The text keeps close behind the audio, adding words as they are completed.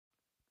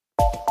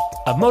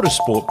a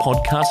Motorsport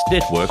Podcast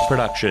Network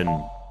production.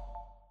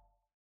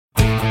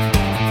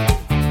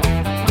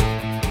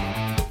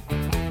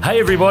 Hey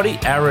everybody,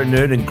 Aaron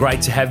Noonan,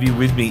 great to have you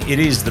with me. It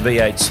is the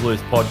V8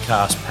 Sleuth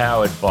podcast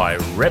powered by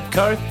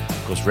Repco.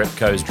 Of course,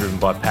 Repco is driven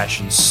by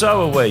passion.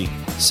 So are we,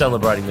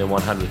 celebrating their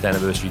 100th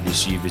anniversary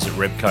this year. Visit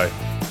repco.com.au.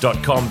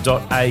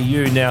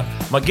 Now,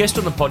 my guest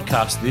on the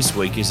podcast this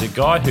week is a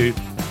guy who,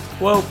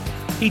 well,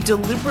 he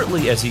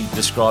deliberately, as he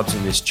describes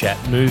in this chat,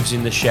 moves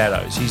in the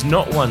shadows. He's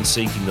not one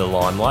seeking the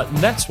limelight, and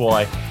that's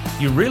why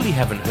you really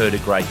haven't heard a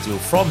great deal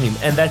from him,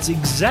 and that's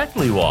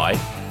exactly why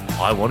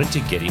I wanted to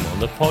get him on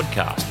the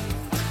podcast.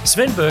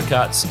 Sven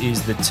Burchartz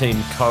is the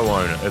team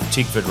co-owner of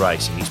Tickford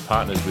Racing. He's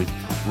partners with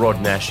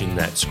Rod Nash in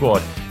that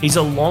squad. He's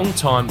a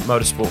long-time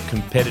motorsport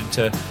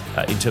competitor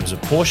in terms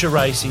of Porsche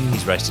racing.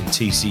 He's raced in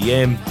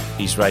TCM.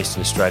 He's raced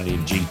in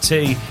Australian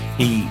GT.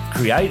 He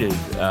created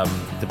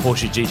the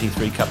Porsche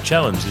GT3 Cup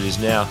Challenge that is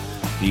now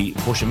the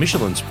Porsche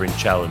Michelin Sprint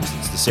Challenge.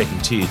 It's the second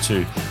Tier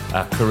 2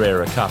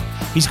 Carrera Cup.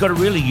 He's got a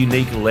really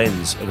unique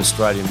lens of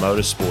Australian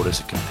motorsport as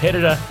a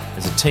competitor,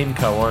 as a team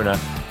co-owner,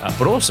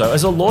 but also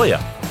as a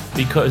lawyer,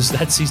 because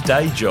that's his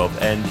day job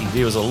and he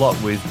deals a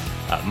lot with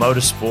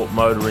motorsport,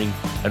 motoring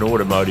and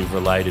automotive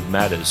related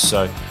matters.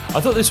 So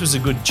I thought this was a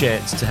good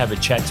chance to have a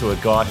chat to a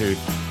guy who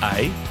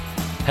A,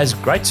 has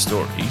great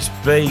stories,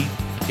 B,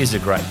 is a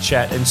great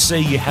chat, and C,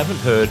 you haven't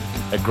heard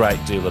a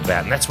great deal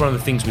about. And that's one of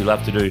the things we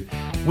love to do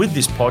with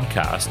this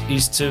podcast,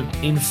 is to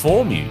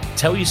inform you,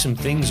 tell you some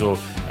things, or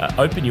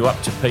open you up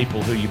to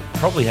people who you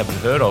probably haven't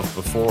heard of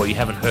before or you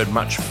haven't heard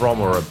much from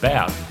or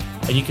about.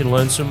 And you can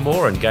learn some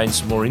more and gain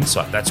some more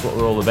insight. That's what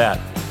we're all about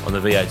on the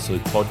V8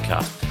 Sleuth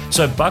podcast.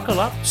 So buckle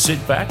up,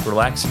 sit back,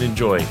 relax and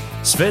enjoy.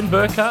 Sven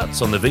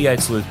Burchartz on the V8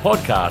 Sleuth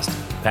podcast,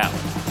 powered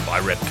by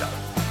Repco.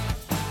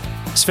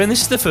 Sven,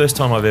 this is the first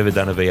time I've ever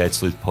done a V8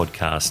 Sleuth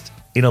podcast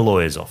in a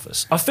lawyer's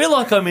office. I feel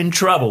like I'm in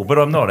trouble, but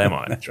I'm not, am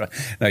I? That's right.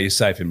 No, you're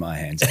safe in my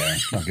hands, Aaron.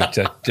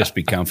 Just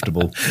be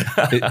comfortable.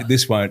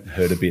 This won't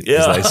hurt a bit,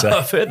 as they say.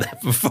 I've heard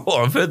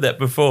that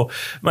before.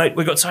 Mate,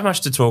 we've got so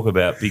much to talk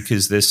about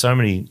because there's so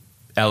many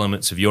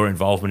elements of your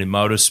involvement in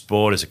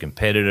motorsport as a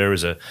competitor,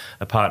 as a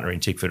partner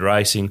in Tickford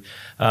Racing.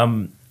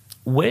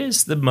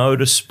 Where's the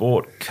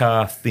motorsport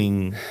car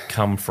thing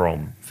come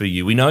from for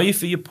you? We know you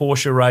for your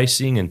Porsche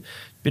racing and a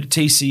bit of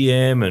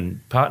TCM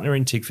and partner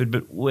in Tickford,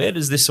 but where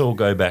does this all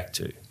go back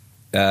to?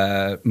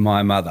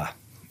 My mother.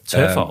 It's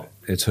her fault.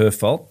 It's her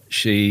fault.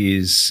 She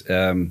was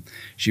a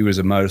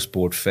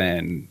motorsport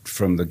fan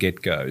from the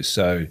get-go.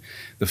 So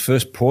the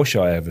first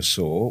Porsche I ever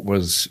saw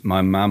was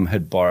my mum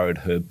had borrowed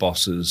her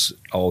boss's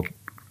old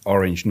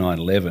orange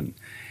 911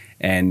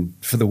 and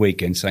for the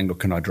weekend saying, look,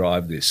 can I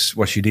drive this?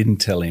 What she didn't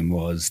tell him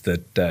was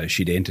that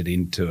she'd entered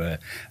into a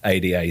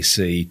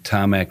ADAC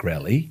tarmac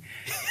rally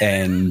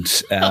and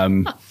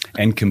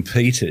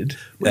competed.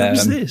 When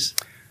was this?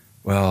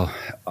 Well,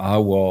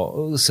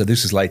 so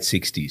this was late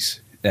 60s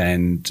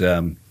and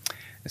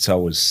so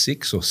I was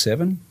 6 or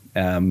 7.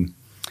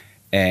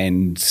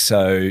 And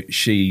so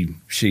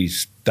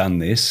she's done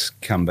this,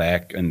 come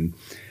back, and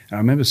I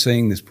remember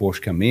seeing this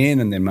Porsche come in,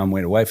 and then Mum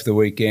went away for the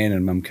weekend,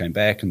 and Mum came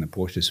back, and the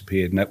Porsche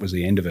disappeared, and that was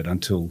the end of it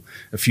until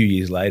a few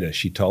years later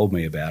she told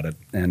me about it,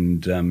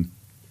 and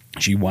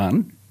she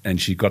won, and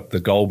she got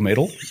the gold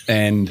medal,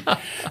 and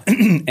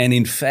and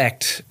in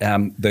fact,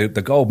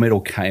 the gold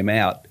medal came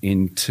out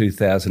in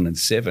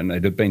 2007.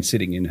 It had been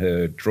sitting in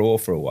her drawer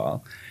for a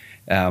while,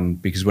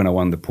 because when I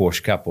won the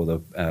Porsche Cup or the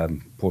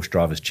Porsche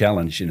Drivers'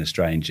 Challenge in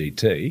Australian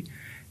GT,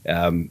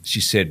 she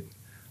said,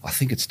 I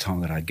think it's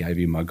time that I gave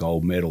you my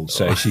gold medal.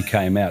 So she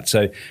came out.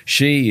 So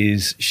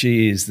she's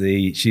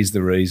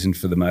the reason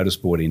for the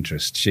motorsport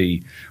interest.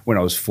 When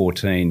I was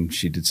 14,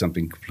 she did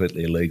something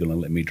completely illegal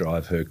and let me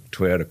drive her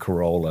Toyota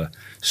Corolla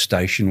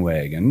station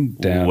wagon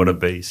down. Ooh, what a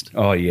beast!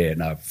 Oh yeah,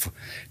 no,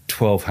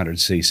 1,200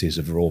 cc's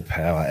of raw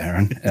power,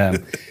 Aaron.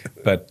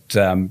 But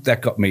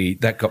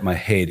that got my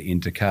head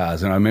into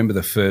cars. And I remember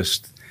the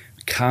first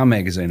car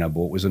magazine I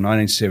bought was a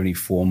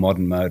 1974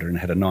 Modern Motor and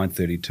had a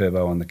 930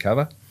 turbo on the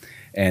cover.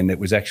 And it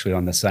was actually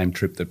on the same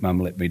trip that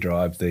Mum let me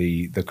drive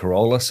the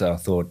Corolla. So I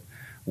thought,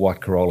 white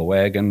Corolla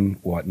wagon,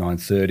 white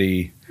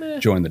 930,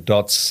 join the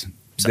dots.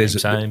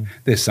 Same.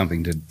 There's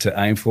something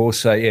to aim for.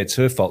 So, yeah, it's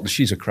her fault.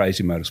 She's a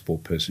crazy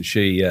motorsport person.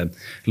 She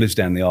lives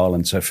down the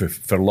island. So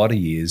for a lot of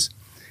years,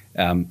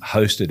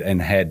 hosted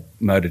and had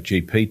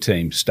MotoGP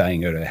teams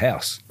staying at her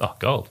house. Oh,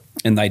 gold.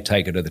 And they'd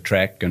take her to the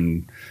track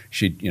and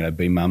she'd,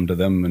 be mum to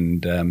them.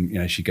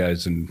 And, she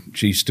goes and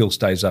she still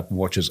stays up and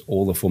watches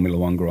all the Formula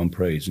One Grand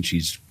Prix. And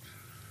she's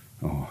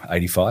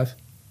 85.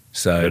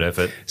 So good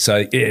effort.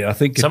 So yeah, I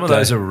think some of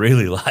those are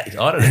really late.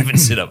 I don't even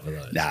sit up for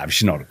those. Nah,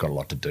 she's not got a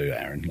lot to do,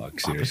 Aaron.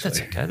 Like seriously, but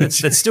that's okay.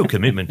 That's still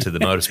commitment to the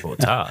motorsport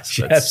task.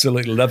 She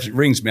absolutely loves it.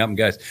 Rings me up and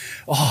goes,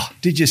 "Oh,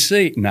 did you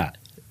see?" Nah,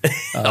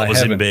 I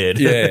was in bed.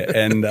 Yeah,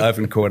 and I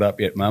haven't caught up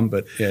yet, Mum.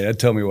 But yeah,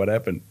 tell me what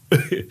happened.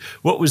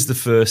 What was the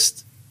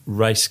first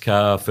race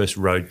car, first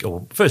road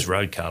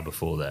car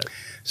before that?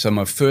 So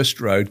my first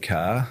road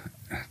car,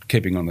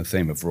 keeping on the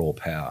theme of raw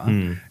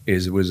power,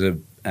 was a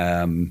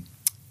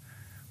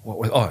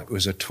it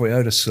was a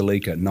Toyota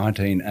Celica,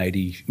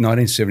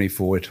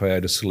 1974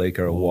 Toyota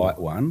Celica, a white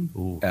one.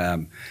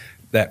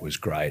 That was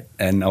great.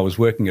 And I was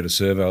working at a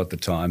servo at the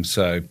time,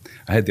 so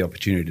I had the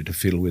opportunity to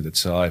fiddle with it.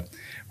 So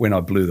when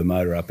I blew the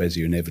motor up, as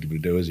you inevitably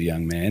do as a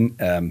young man,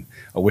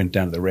 I went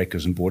down to the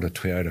wreckers and bought a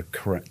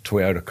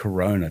Toyota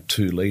Corona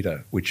 2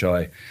 litre, which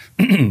I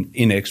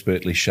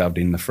inexpertly shoved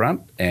in the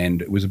front,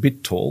 and it was a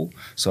bit tall,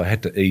 so I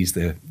had to ease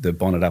the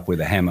bonnet up with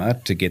a hammer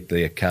to get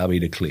the carby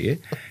to clear.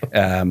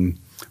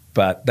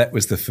 But that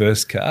was the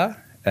first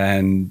car,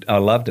 and I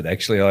loved it,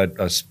 actually.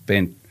 I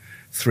spent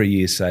 3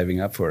 years saving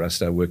up for it. I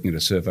started working at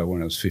a servo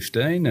when I was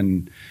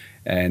 15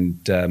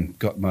 and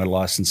got my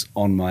licence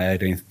on my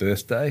 18th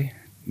birthday.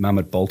 Mum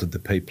had bolted the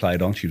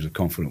P-plate on. She was a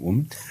confident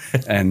woman.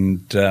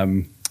 and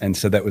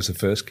so that was the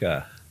first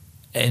car.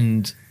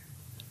 And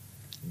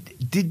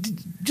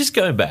just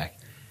going back,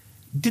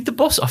 did the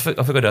boss, I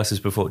forgot to ask this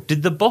before,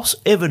 did the boss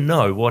ever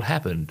know what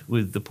happened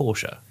with the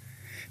Porsche?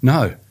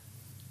 No.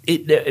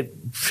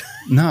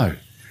 No.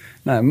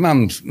 No,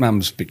 Mum's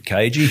a bit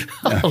cagey.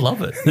 I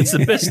love it. It's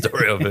the best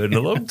story I've heard in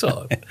a long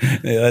time.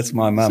 Yeah, that's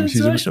my mum.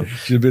 She's a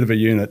bit of a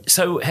unit.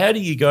 So how do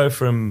you go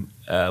from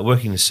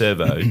working the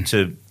servo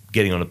to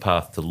getting on a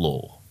path to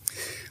law?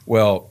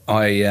 Well,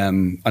 I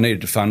needed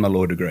to fund my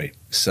law degree,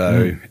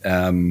 so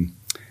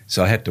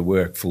so I had to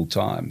work full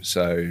time.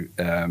 So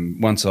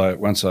once I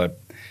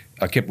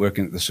kept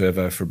working at the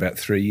servo for about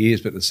 3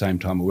 years, but at the same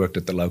time I worked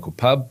at the local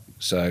pub.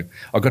 So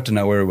I got to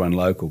know everyone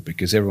local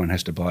because everyone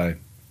has to buy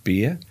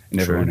beer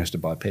and everyone has to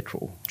buy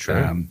petrol.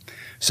 True.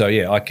 So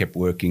yeah, I kept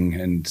working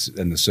and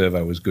the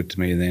servo was good to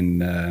me. And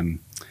then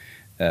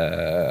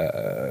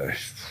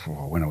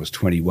when I was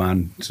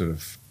 21, sort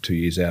of 2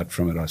 years out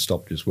from it, I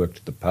stopped, just worked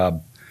at the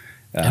pub.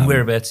 And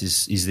whereabouts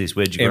is this?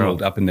 Where'd you grow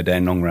Emerald, up in the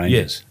Dandenong Ranges.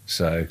 Yes.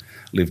 So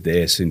lived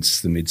there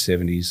since the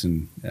mid-70s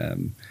and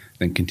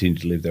then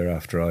continued to live there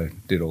after I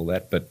did all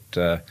that. But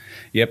that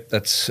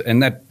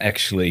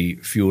actually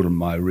fueled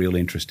my real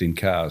interest in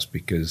cars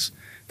because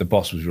the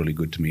boss was really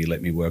good to me. He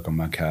let me work on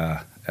my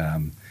car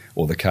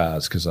or the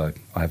cars because I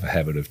have a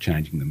habit of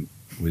changing them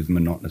with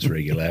monotonous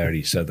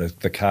regularity. So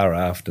the car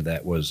after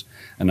that was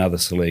another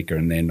Celica,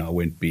 and then I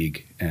went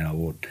big and I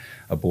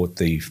bought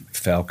the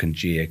Falcon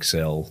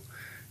GXL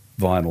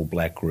vinyl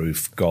black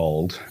roof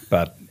gold,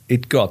 but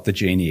it got the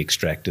Genie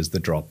extractors, the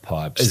drop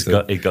pipes.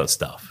 It got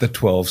stuff. The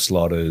 12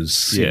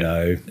 slotters,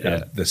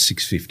 the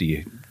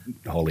 650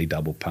 Holly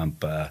double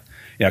pump.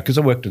 Because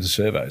I worked at a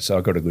servo, so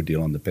I got a good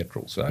deal on the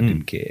petrol, so I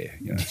didn't care.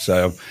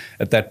 So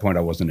at that point,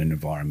 I wasn't an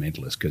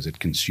environmentalist because it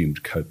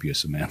consumed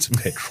copious amounts of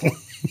petrol.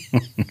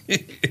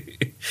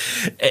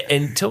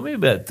 And tell me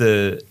about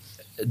the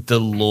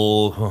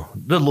law.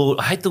 The law.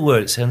 I hate the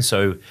word. It sounds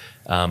so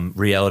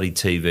reality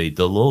TV.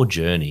 The law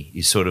journey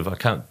is sort of. I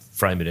can't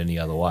frame it any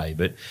other way.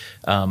 But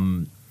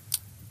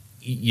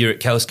you're at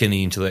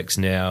Calisthenics Intellects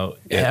now.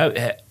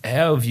 Yeah.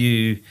 How have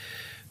you?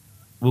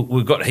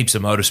 We've got heaps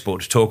of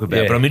motorsport to talk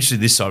about, but I'm interested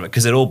in this side of it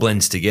because it all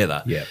blends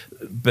together. Yeah.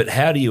 But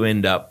how do you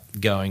end up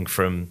going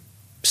from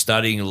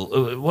studying?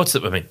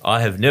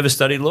 I have never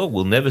studied law.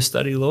 Will never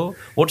study law.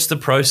 What's the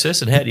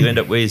process, and how do you end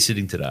up where you're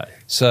sitting today?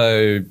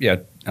 So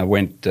I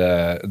went.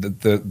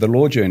 The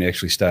law journey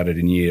actually started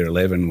in year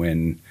 11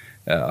 when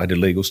I did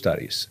legal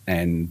studies,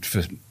 and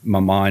for my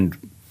mind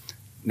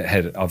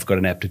I've got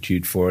an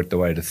aptitude for it, the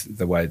way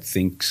it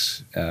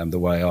thinks, the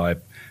way I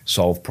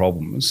solve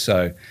problems.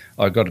 So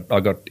I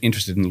got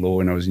interested in law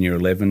when I was in year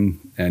 11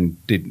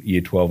 and did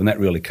year 12, and that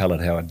really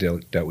coloured how I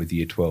dealt with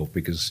year 12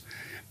 because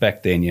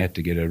back then you had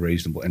to get a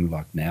reasonable, and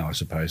like now I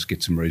suppose,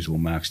 get some reasonable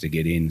marks to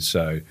get in.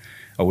 So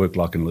I worked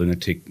like a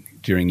lunatic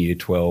during year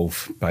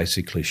 12,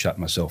 basically shut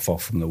myself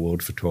off from the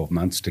world for 12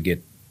 months to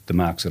get the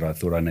marks that I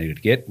thought I needed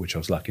to get, which I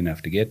was lucky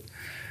enough to get.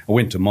 I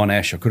went to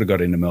Monash. I could have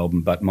got into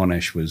Melbourne, but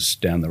Monash was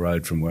down the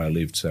road from where I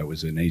lived, so it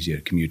was an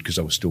easier commute because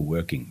I was still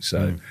working.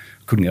 So I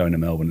couldn't go into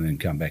Melbourne and then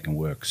come back and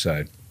work.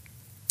 So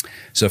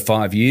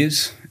 5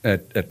 years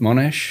at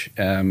Monash.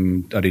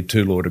 I did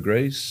 2 law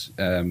degrees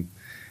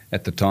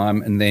at the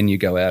time, and then you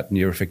go out and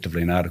you're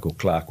effectively an article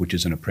clerk, which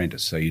is an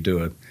apprentice. So you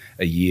do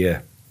a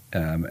year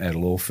at a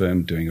law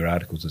firm doing your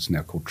articles. It's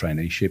now called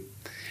traineeship.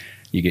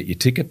 You get your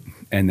ticket,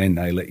 and then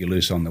they let you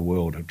loose on the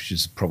world, which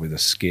is probably the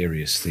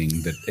scariest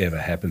thing that ever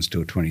happens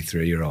to a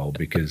 23-year-old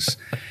because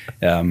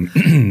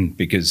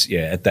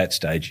at that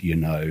stage,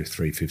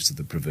 3/5 of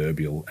the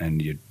proverbial,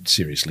 and you're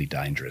seriously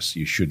dangerous.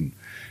 You shouldn't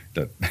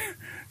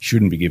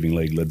be giving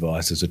legal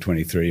advice as a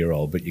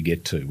 23-year-old, but you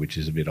get to, which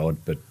is a bit odd.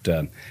 But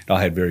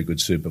I had very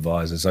good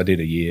supervisors. I did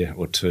a year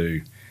or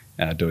two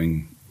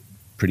doing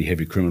pretty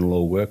heavy criminal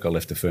law work. I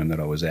left the firm that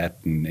I was at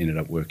and ended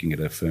up working at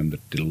a firm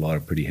that did a lot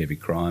of pretty heavy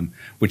crime,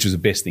 which was the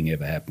best thing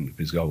ever happened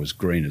because I was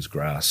green as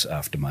grass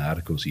after my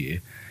articles year,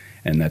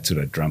 and that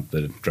sort of drummed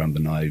the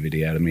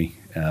naivety out of me.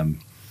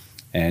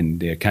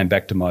 And came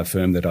back to my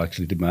firm that I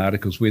actually did my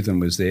articles with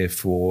and was there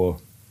for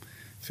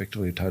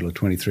effectively a total of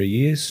 23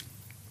 years.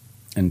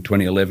 In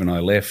 2011 I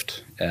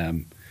left,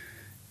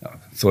 I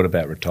thought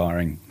about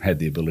retiring, had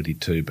the ability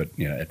to, but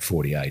at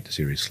 48,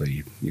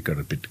 seriously, you've got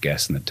a bit of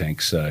gas in the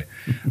tank. So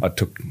I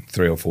took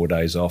 3 or 4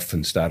 days off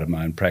and started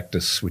my own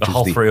practice. Which the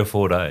whole 3 or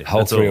 4 days?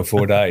 Whole 3 or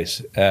 4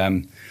 days.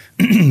 It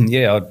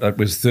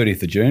was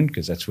 30th of June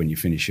because that's when you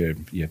finish your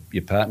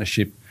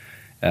partnership.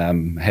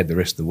 Had the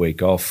rest of the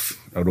week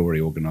off. I'd already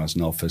organised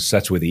an office.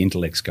 That's where the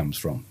intellects comes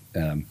from.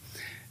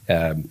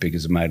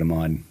 Because a mate of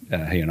mine,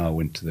 he and I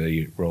went to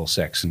the Royal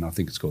Saxon, I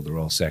think it's called the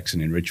Royal Saxon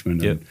in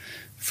Richmond, and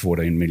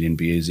 14 million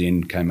beers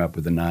in, came up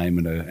with a name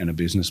and a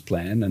business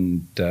plan.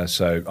 And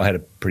so I had a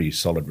pretty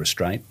solid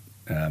restraint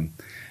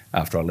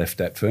after I left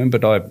that firm.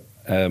 But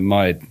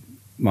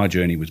my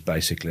journey was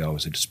basically I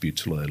was a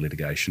disputes lawyer,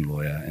 litigation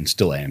lawyer, and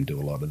still am, do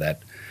a lot of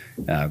that.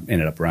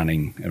 Ended up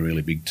running a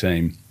really big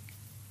team.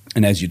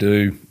 And as you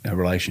do,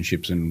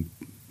 relationships and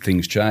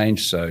things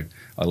change. So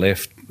I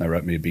left. They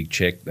wrote me a big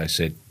check. They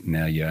said,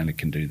 now you only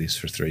can do this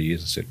for 3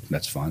 years. I said,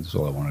 that's fine. That's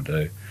all I want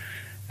to do.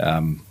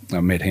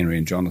 I met Henry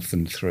and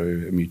Jonathan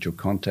through a mutual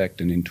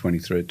contact, and in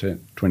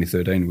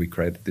 2013 we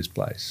created this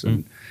place.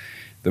 And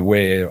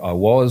where I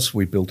was,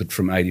 we built it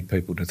from 80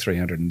 people to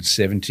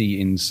 370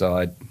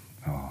 inside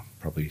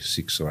probably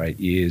 6 or 8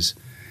 years.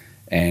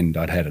 And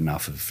I'd had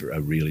enough of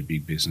a really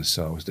big business,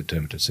 so I was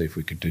determined to see if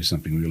we could do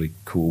something really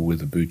cool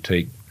with a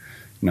boutique,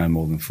 no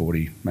more than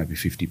 40, maybe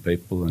 50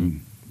 people,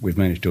 and we've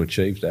managed to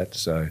achieve that.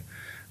 So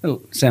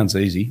it sounds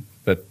easy,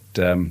 but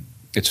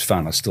it's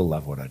fun. I still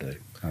love what I do.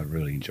 I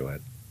really enjoy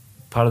it.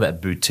 Part of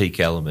that boutique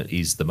element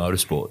is the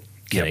motorsport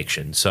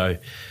connection. Yep. So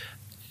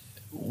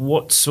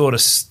what sort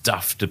of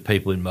stuff do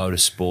people in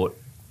motorsport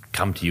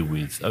come to you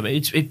with? I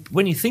mean,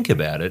 when you think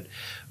about it,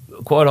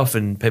 quite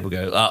often people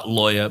go,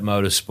 lawyer,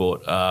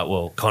 motorsport,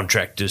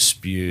 contract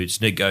disputes,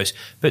 negos.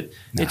 But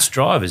it's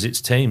drivers, it's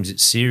teams,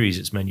 it's series,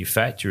 it's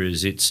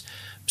manufacturers, it's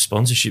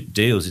sponsorship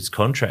deals, it's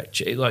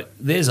contract. Like,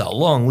 there's a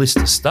long list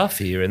of stuff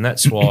here, and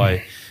that's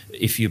why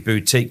if you're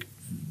boutique,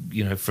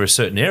 for a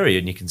certain area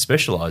and you can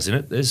specialise in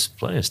it, there's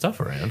plenty of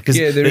stuff around. Because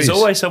there's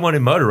always someone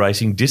in motor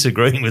racing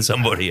disagreeing with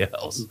somebody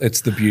else.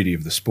 It's the beauty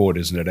of the sport,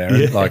 isn't it,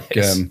 Aaron?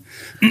 Yes.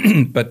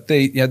 But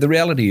the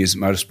reality is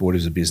motorsport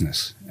is a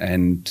business,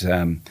 and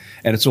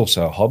it's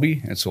also a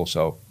hobby, it's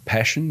also a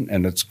passion,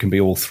 and it can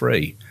be all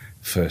three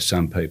for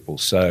some people.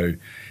 So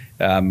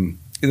the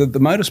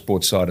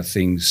motorsport side of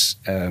things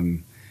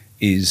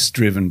is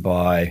driven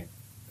by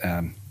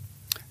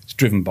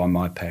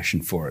my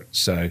passion for it.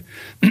 So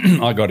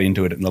I got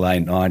into it in the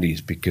late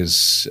 90s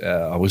because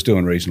I was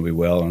doing reasonably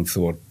well and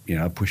thought,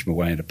 I pushed my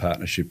way into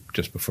partnership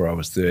just before I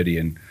was 30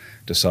 and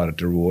decided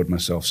to reward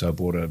myself. So I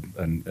bought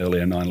an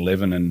earlier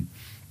 911 and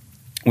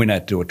went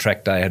out to a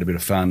track day, had a bit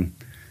of fun.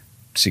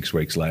 6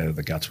 weeks later,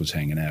 the guts was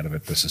hanging out of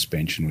it. The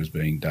suspension was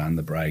being done,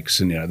 the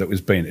brakes, and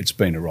it's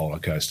been a roller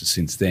coaster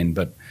since then.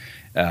 But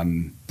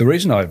the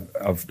reason I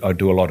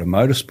do a lot of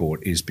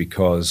motorsport is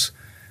because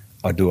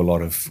I do a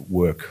lot of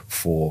work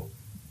for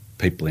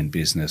people in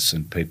business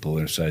and people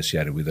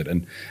associated with it.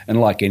 And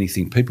like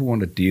anything, people want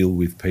to deal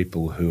with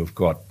people who have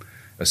got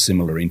a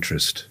similar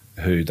interest,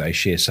 who they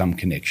share some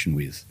connection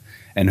with,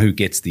 and who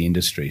gets the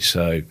industry.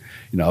 So,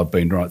 I've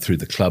been right through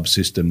the club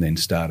system, then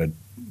started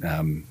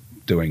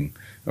doing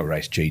a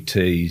race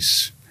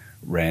GTs,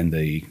 ran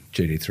the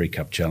GT3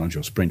 Cup Challenge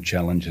or Sprint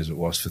Challenge as it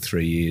was for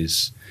 3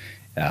 years.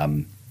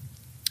 And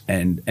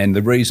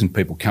the reason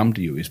people come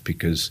to you is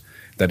because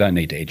they don't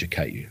need to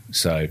educate you.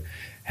 So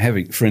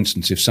for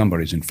instance, if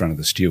somebody's in front of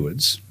the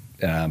stewards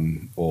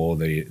or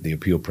the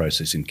appeal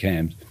process in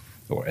CAMS,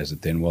 or as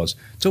it then was,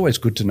 it's always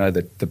good to know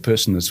that the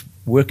person that's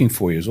working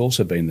for you has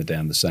also been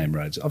down the same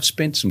roads. I've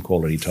spent some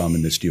quality time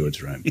in the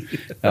stewards' room.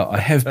 I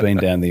have been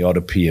down the odd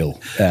appeal.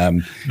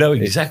 Know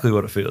exactly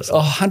what it feels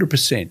like.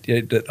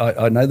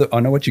 100%. I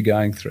know what you're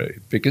going through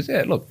because,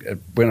 look,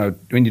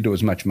 when you do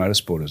as much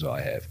motorsport as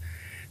I have,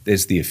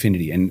 there's the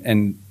affinity,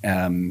 and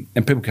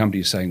people come to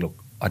you saying, look,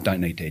 I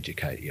don't need to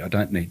educate you. I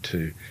don't need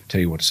to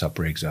tell you what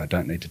sub-regs are. I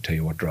don't need to tell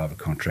you what driver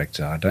contracts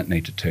are. I don't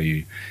need to tell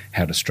you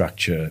how to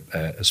structure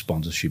a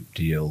sponsorship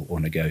deal or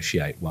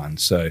negotiate one.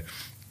 So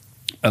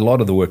a lot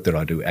of the work that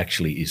I do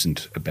actually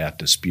isn't about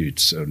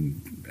disputes,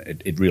 and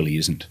it really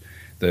isn't.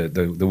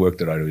 The work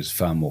that I do is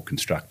far more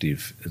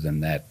constructive than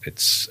that.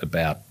 It's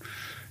about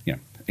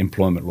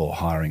employment law,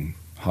 hiring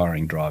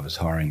drivers,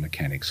 hiring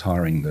mechanics,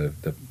 hiring the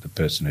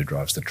person who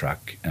drives the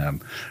truck,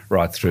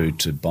 right through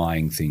to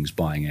buying things,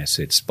 buying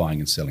assets, buying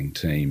and selling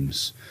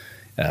teams.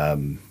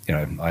 I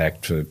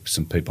act for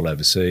some people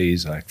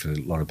overseas, I act for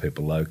a lot of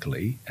people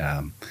locally.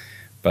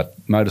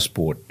 But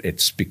motorsport,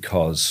 it's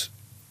because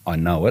I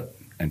know it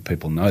and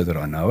people know that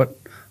I know it.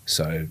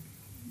 So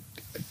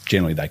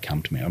generally they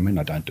come to me. I mean,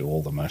 I don't do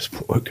all the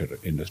motorsport work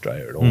in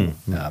Australia at all.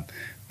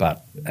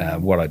 But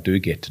what I do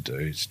get to do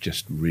is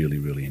just really,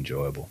 really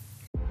enjoyable.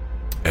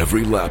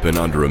 Every lap in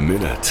under a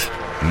minute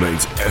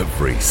means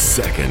every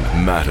second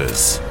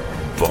matters.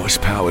 Bosch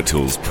Power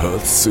Tools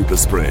Perth Super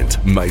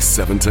Sprint, May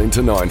 17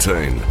 to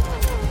 19.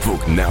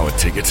 Book now at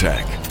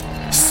Ticketek.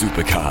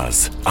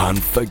 Supercars,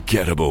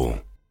 unforgettable.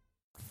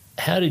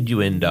 How did you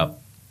end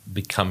up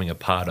becoming a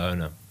part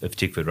owner of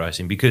Tickford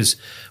Racing? Because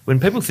when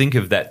people think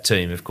of that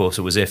team, of course,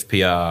 it was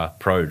FPR,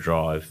 Pro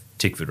Drive,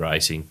 Tickford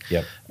Racing.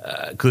 Yep.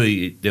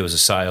 Clearly, there was a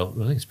sale.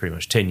 I think it's pretty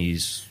much 10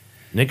 years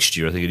next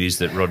year, I think it is,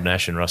 that Rod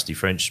Nash and Rusty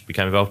French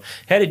became involved.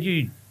 How did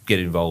you get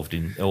involved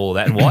in all of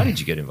that, and why did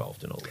you get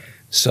involved in all that?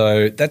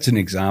 So that's an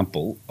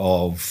example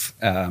of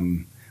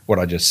what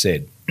I just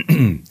said.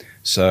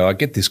 So I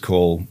get this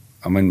call.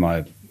 I'm in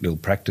my little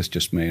practice,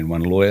 just me and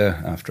one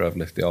lawyer, after I've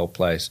left the old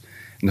place,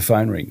 and the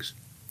phone rings.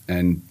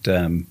 And,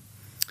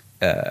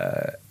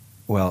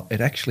 well,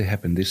 it actually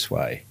happened this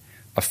way.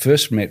 I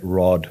first met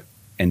Rod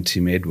and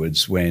Tim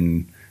Edwards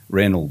when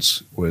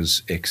Reynolds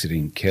was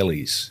exiting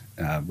Kelly's,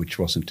 which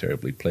wasn't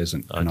terribly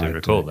pleasant. I do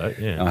recall that,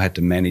 yeah. I had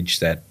to manage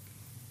that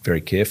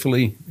very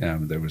carefully.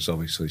 There was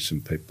obviously some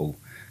people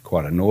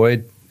quite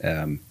annoyed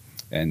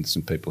and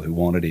some people who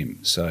wanted him.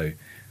 So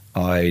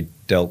I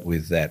dealt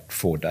with that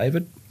for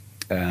David,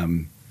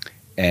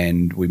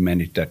 and we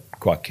managed that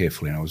quite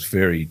carefully. And I was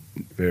very,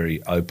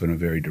 very open and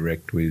very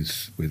direct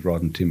with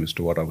Rod and Tim as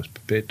to what I was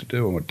prepared to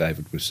do and what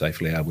David was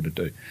safely able to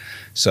do.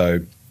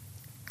 So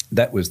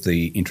that was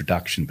the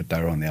introduction, but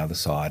they were on the other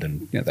side,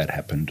 and that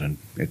happened, and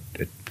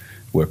it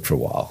worked for a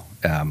while.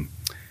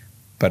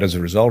 But as a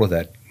result of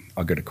that,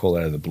 I got a call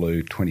out of the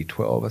blue,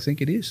 2012, I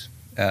think it is,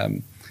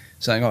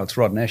 saying, "Oh, it's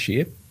Rod Nash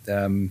here.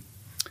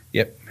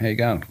 Yep, how you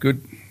going?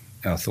 Good."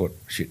 And I thought,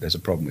 shit, there's a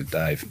problem with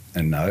Dave.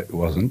 And no, it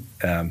wasn't.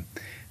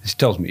 He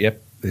tells me,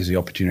 yep, there's the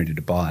opportunity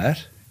to buy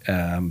it.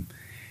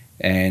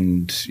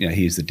 And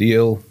here's the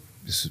deal.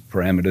 This is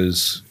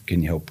parameters.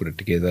 Can you help put it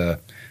together?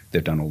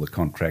 They've done all the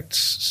contracts,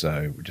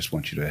 so we just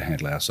want you to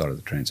handle our side of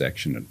the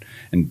transaction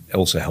and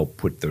also help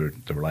put the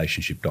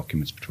relationship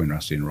documents between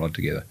Rusty and Rod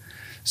together.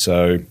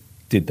 So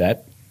did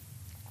that.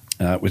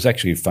 It was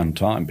actually a fun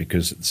time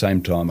because at the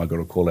same time I got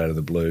a call out of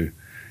the blue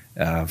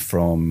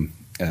from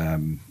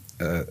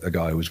a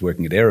guy who was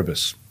working at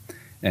Erebus,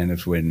 and it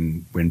was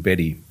when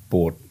Betty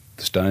bought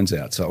the Stones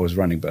out. So I was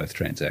running both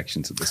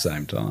transactions at the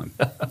same time.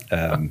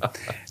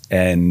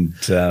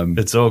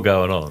 It's all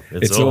going on.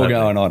 It's all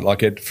going on,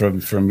 like it from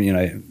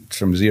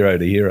zero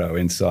to hero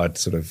inside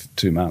sort of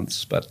 2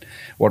 months. But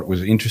what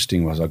was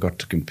interesting was I got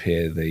to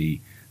compare the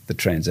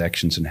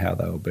transactions and how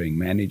they were being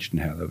managed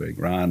and how they were being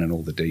run and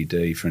all the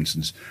DD. For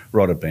instance,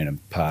 Rod had been a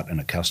part and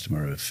a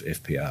customer of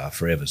FPR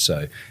forever,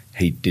 so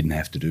he didn't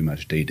have to do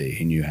much DD.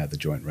 He knew how the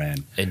joint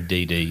ran. And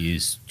DD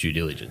is due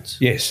diligence.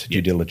 Yes,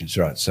 due diligence,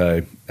 right.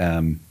 So,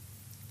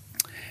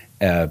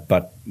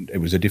 but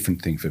it was a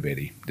different thing for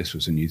Betty. This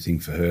was a new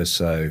thing for her.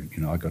 So,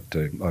 I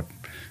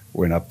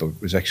went up.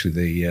 It was actually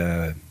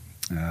the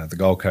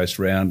Gold Coast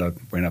round. I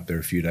went up there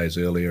a few days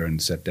earlier and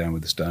sat down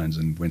with the Stones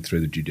and went through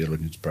the due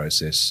diligence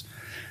process.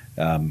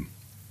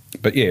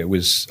 But yeah, it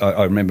was.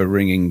 I remember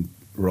ringing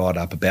Rod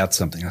up about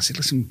something. I said,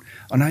 "Listen,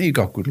 I know you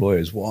got good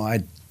lawyers.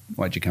 Why'd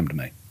you come to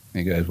me?"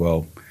 And he goes,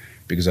 "Well,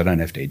 because I don't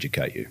have to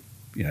educate you.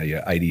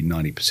 You're 80,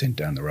 90%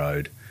 down the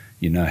road.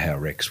 You know how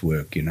recs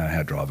work. You know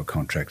how driver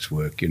contracts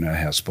work. You know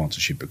how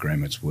sponsorship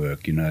agreements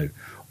work. You know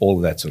all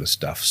of that sort of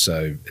stuff.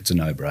 So it's a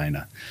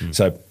no-brainer."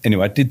 So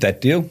anyway, I did that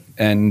deal,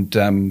 and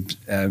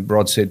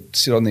Rod said,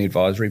 "Sit on the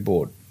advisory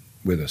board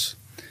with us."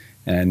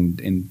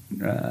 And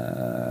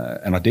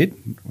I did,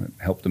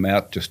 helped them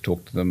out, just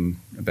talked to them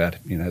about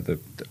the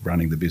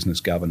running the business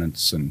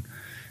governance and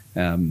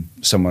and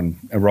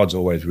Rod's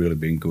always really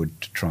been good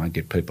to try and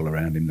get people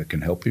around him that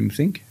can help him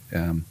think.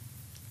 So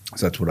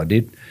that's what I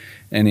did.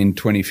 And in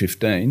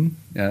 2015,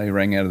 he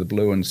rang out of the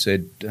blue and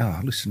said, "Oh,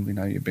 listen, we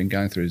know you've been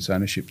going through this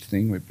ownership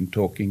thing. We've been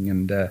talking,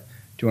 and do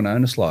you want to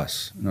own a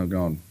slice?" And I've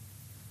gone,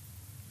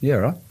 "Yeah,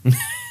 right."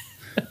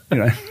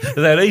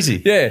 That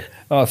easy. Yeah.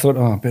 I thought,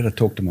 I better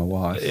talk to my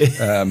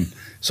wife.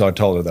 So I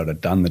told her that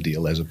I'd done the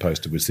deal as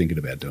opposed to was thinking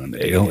about doing the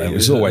deal. It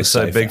was always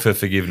so safer. beg for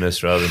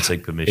forgiveness rather than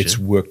seek permission. It's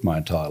worked my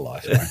entire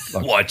life.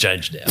 Right? Why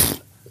change now?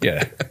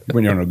 Yeah,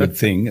 when you're on a good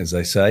thing, as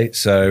they say.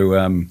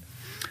 So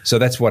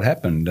that's what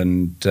happened,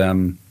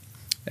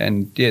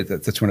 and yeah,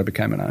 that's when I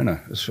became an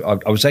owner.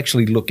 I was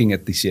actually looking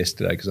at this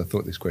yesterday because I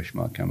thought this question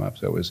might come up.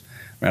 So it was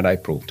around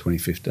April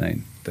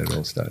 2015 that it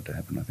all started to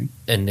happen, I think.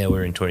 And now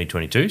we're in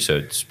 2022, so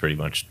it's pretty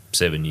much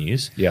 7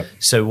 years. Yep.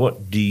 So what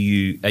are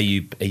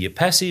you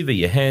passive? Are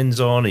you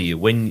hands-on? Are you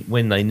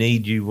when they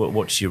need you?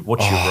 What's your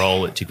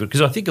role at Tickford?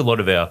 Because I think a lot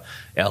of our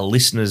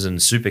listeners and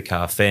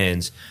supercar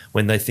fans,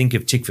 when they think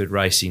of Tickford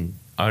Racing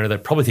owner, they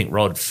probably think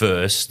Rod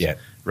first,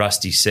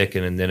 Rusty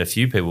second, and then a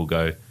few people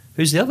go,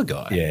 "Who's the other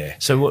guy?" Yeah.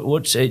 So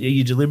are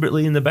you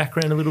deliberately in the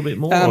background a little bit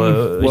more?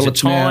 Is it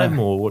time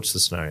or what's the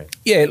scenario?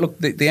 Yeah, look,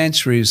 the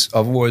answer is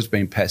I've always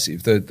been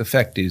passive. The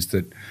fact is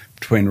that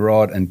between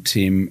Rod and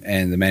Tim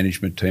and the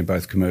management team,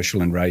 both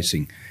commercial and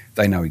racing,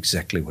 they know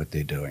exactly what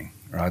they're doing,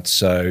 right?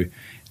 So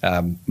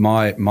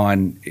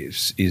mine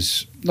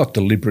is not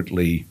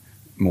deliberately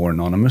more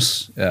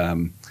anonymous,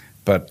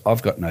 but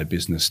I've got no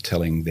business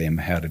telling them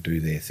how to do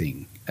their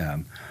thing.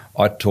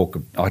 I talk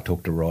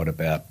to Rod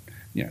about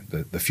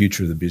the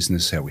future of the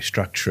business, how we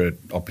structure it,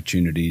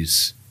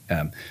 opportunities.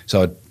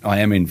 So I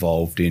am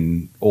involved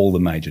in all the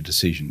major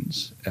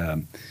decisions.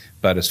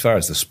 But as far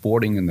as the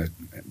sporting and the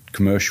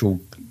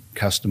commercial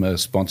customer,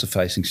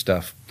 sponsor-facing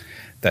stuff,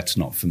 that's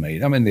not for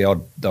me. I mean, the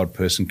odd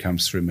person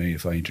comes through me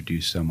if I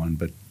introduce someone,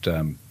 but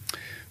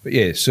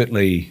yeah,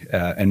 certainly.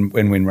 And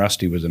when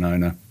Rusty was an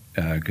owner,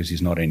 because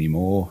he's not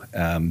anymore,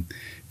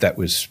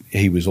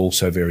 he was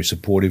also very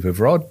supportive of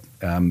Rod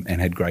and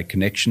had great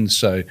connections.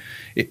 So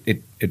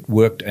it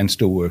worked and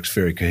still works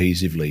very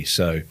cohesively.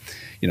 So,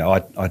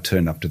 I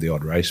turn up to the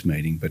odd race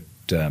meeting, but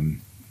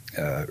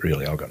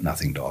really I've got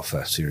nothing to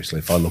offer, seriously.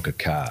 If I look at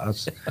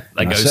cars,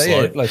 they go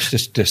slow. Yeah, let's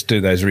just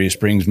do those rear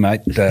springs, mate,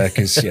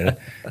 because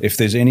if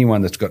there's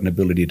anyone that's got an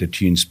ability to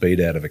tune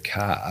speed out of a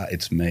car,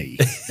 it's me.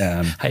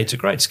 Hey, it's a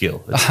great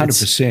skill.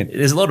 100%.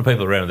 There's a lot of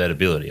people around with that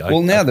ability.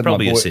 Now that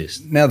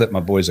assist. my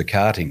boys are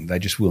karting, they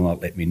just will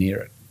not let me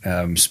near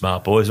it.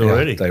 Smart boys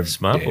already. Boys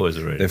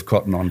already. They've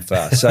cottoned on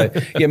fast. So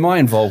yeah, my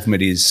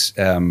involvement is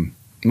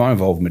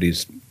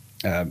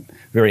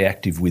very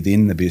active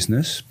within the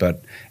business,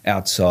 but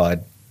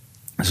outside,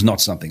 it's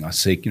not something I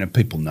seek.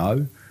 People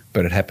know,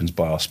 but it happens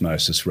by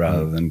osmosis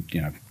rather than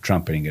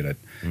trumpeting it.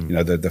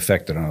 The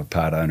fact that I'm a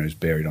part owner is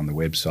buried on the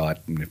website,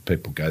 and if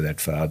people go that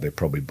far, they're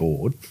probably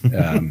bored.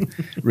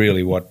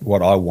 Really,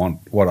 what I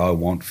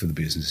want for the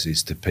business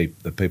is the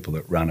people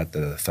that run it,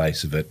 the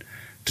face of it,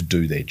 to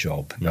do their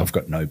job. I've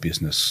got no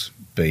business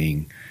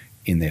being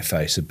in their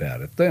face about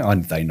it.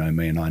 They know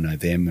me and I know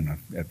them, and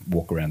I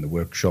walk around the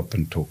workshop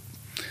and talk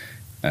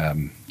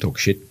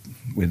shit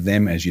with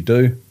them, as you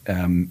do,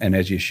 and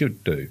as you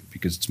should do,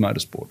 because it's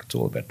motorsport. It's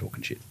all about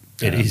talking shit.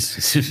 It is.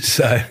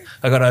 So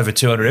I got over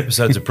 200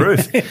 episodes of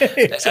proof.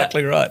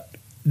 Exactly right.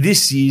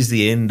 This year's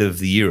the end of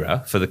the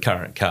era for the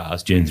current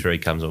cars. Gen 3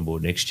 comes on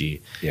board next year.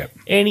 Yep.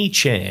 Any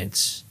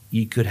chance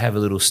you could have a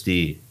little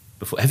steer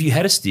before? Have you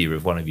had a steer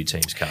of one of your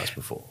team's cars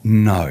before?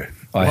 No,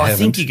 I haven't. I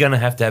think you're going to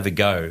have a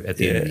go at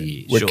the end of the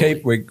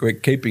year. We're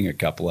keeping a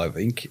couple, I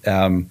think.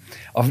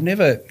 I've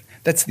never...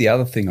 That's the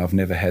other thing I've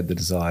never had the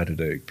desire to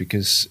do,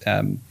 because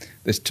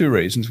there's two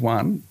reasons.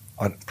 One,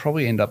 I'd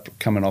probably end up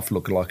coming off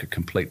looking like a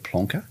complete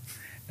plonker.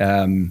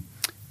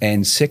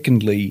 And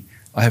secondly,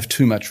 I have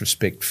too much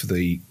respect for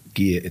the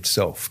gear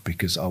itself,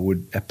 because I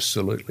would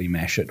absolutely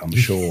mash it, I'm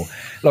sure.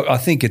 Look, I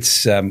think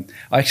it's I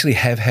actually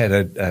have had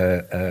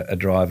a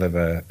drive of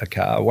a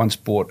car. I once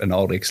bought an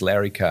old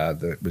ex-Larry car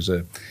that was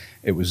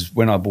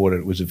when I bought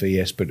it was a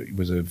VS, but it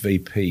was a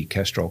VP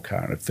Castrol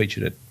car, and it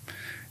featured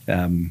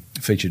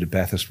at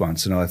Bathurst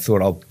once, and I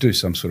thought I'll do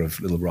some sort of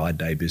little ride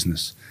day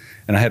business,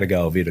 and I had a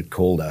go of it at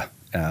Calder,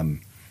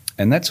 and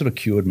that sort of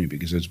cured me,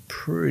 because it was a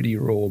pretty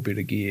raw bit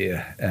of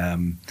gear,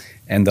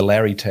 and the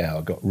Larry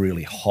Tower got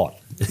really hot.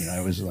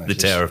 It was like the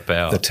Tower of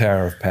Power. The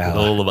Tower of Power.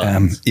 With all the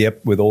buttons.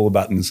 Yep, with all the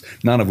buttons,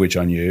 none of which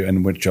I knew,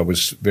 and which I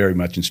was very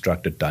much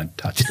instructed, don't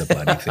touch the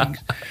bloody things.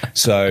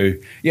 So,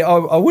 yeah,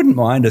 I wouldn't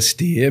mind a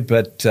steer,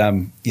 but,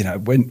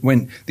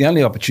 when the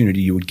only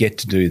opportunity you would get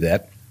to do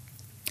that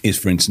is,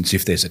 for instance,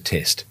 if there's a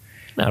test.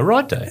 No,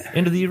 ride day.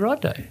 End of the year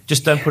ride day.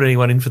 Just don't put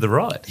anyone in for the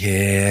ride.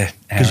 Yeah.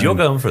 Because you're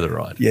going for the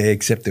ride. Yeah,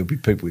 except there'll be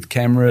people with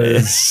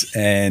cameras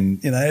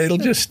and, it'll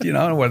just, I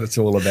know what it's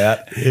all about.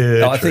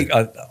 Yeah, I think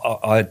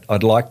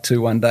I'd like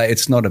to one day.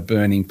 It's not a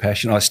burning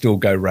passion. I still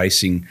go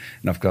racing,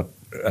 and I've got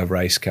a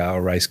race car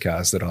or race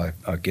cars that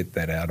I get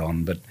that out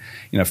on. But,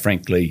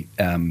 frankly,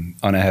 I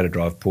know how to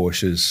drive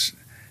Porsches.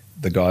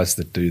 The guys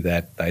that do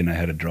that, they know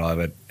how to drive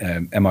it.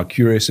 Am I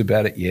curious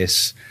about it?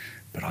 Yes.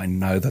 But I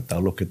know that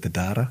they'll look at the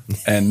data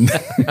and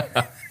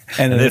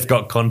they've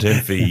got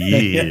content for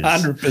years.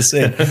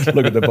 100%.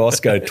 Look at the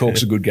Bosco,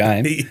 talks a good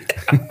game.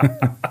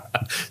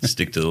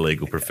 Stick to the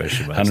legal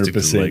profession, mate. 100%. Stick to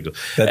the legal.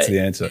 That's the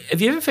answer. Have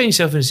you ever found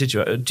yourself in a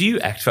situation? Do you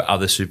act for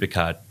other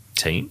supercar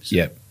teams?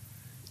 Yep.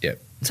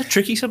 Is that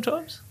tricky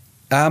sometimes?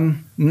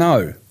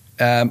 No.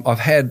 I've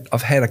had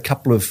a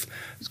couple of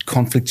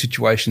conflict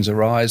situations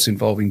arise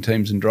involving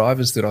teams and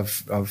drivers that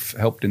I've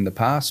helped in the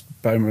past,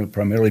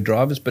 primarily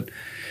drivers, but.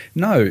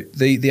 No,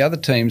 the other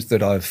teams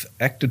that I've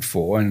acted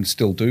for and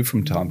still do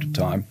from time to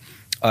time,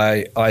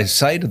 I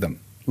say to them,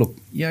 look,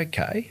 you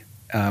okay?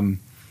 And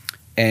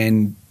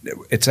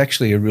it's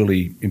actually a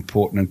really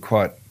important and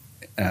quite,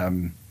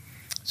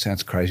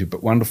 sounds crazy,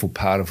 but wonderful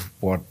part of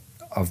what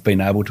I've been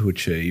able to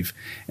achieve,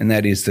 and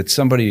that is that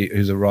somebody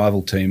who's a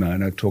rival team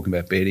owner, talking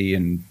about Betty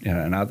and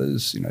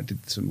others,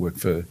 did some work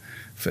for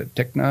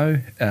Techno,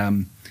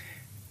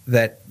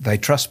 that they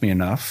trust me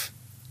enough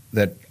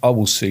that I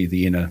will see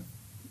the inner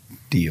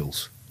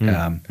deals.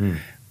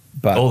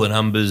 But all the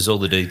numbers, all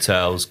the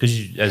details,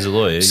 because as a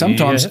lawyer...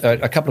 Sometimes,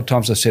 a couple of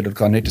times I said,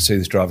 look, I need to see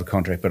this driver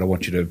contract, but I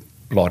want you to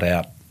blot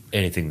out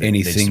anything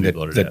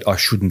that I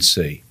shouldn't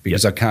see,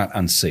 because I can't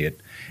unsee it.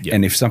 Yep.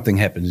 And if something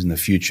happens in the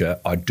future,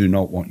 I do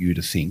not want you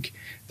to think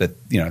that,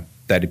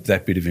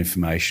 that bit of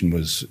information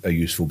was a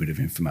useful bit of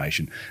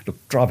information.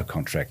 Look, driver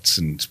contracts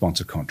and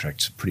sponsor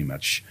contracts are pretty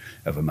much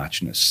of a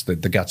muchness. The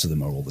guts of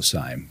them are all the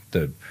same.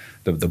 The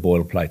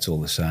boilerplate's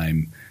all the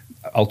same.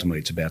 Ultimately,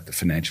 it's about the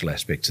financial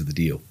aspects of the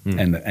deal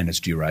and its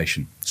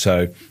duration.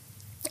 So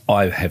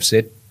I have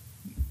said,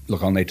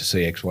 look, I'll need to see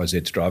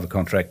XYZ's driver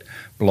contract,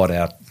 blot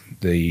out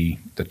the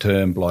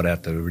term, blot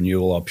out the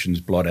renewal options,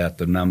 blot out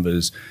the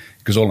numbers,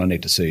 because all I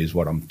need to see is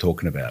what I'm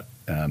talking about.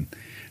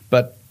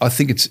 But I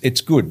think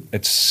it's good.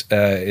 It's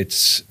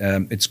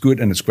good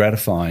and it's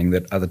gratifying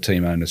that other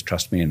team owners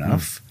trust me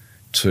enough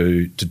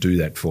to do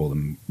that for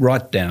them,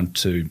 right down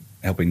to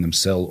helping them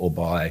sell or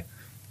buy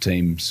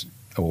teams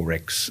or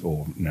recs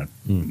or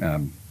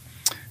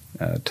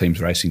teams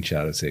racing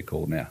charters they're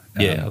called now.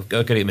 I've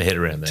got to get my head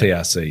around that.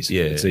 TRCs.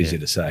 It's easy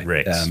to say.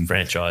 Recs,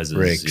 franchises.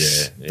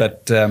 Recs. Yeah.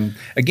 But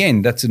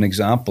again, that's an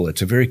example.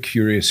 It's a very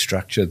curious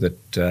structure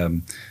that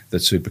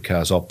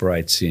Supercars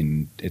operates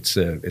in. It's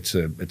a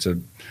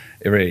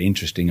very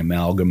interesting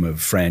amalgam of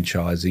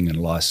franchising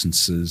and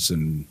licenses,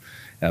 and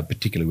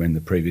particularly when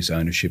the previous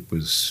ownership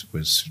was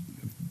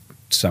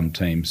some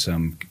team,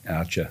 some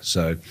Archer.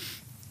 So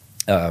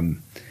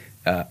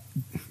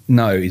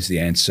no is the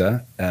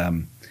answer.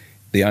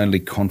 The only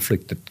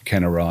conflict that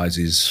can arise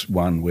is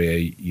one where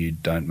you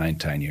don't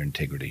maintain your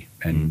integrity,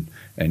 and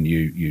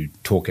you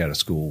talk out of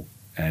school,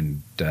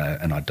 and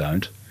I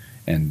don't,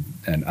 and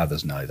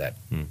others know that.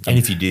 And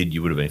if you did,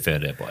 you would have been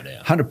found out by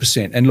now.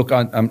 100%. And look,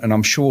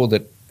 I'm sure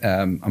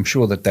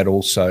that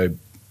also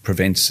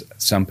prevents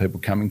some people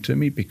coming to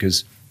me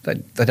because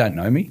they don't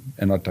know me,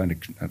 and I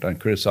don't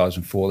criticise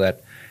them for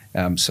that.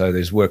 So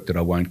there's work that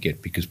I won't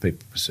get because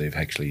people perceive,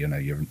 actually,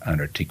 you're an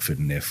owner at Tickford,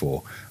 and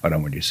therefore I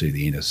don't want you to see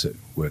the inner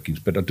workings.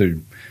 But I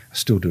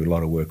still do a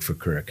lot of work for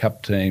Carrera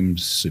Cup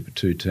teams, Super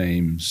 2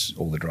 teams,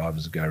 all the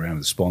drivers that go around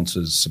with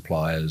sponsors,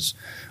 suppliers,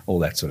 all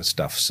that sort of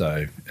stuff.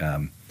 So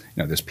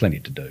there's plenty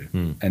to do.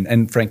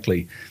 And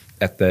frankly,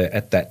 at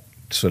that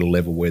sort of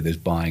level where there's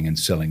buying and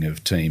selling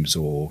of teams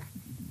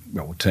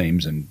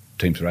teams and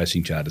teams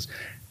racing charters,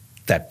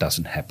 that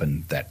doesn't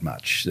happen that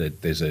much.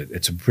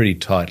 It's a pretty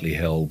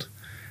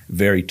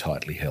very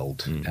tightly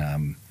held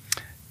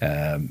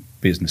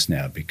business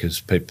now, because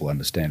people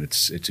understand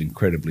it's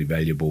incredibly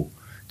valuable.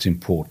 It's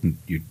important.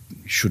 You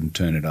shouldn't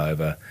turn it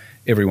over.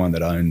 Everyone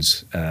that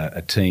owns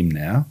a team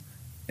now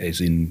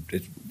is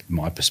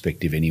my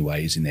perspective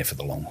anyway, is in there for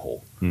the long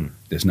haul.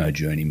 There's no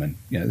journeyman.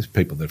 There's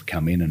people that have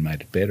come in and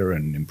made it better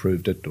and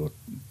improved it or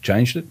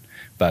changed it,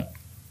 but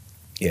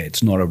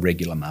it's not a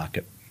regular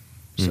market.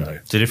 So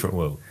it's a different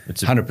world.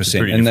 It's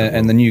 100%.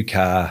 And the new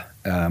car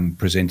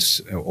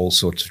presents all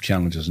sorts of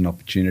challenges and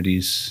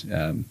opportunities,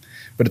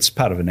 but it's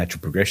part of a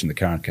natural progression. The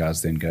current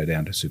cars then go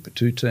down to Super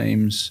 2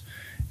 teams.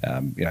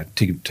 A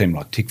team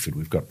like Tickford,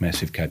 we've got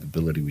massive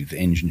capability with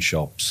engine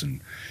shops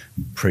and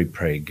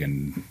pre-preg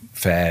and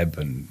fab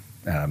and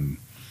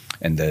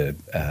the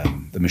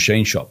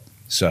machine shop.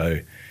 So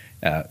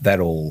that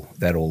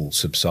all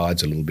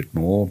subsides a little bit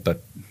more,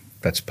 but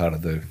that's part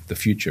of the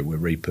future. We're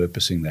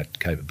repurposing that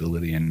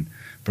capability and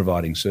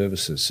providing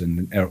services.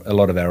 And a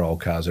lot of our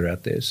old cars are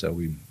out there, so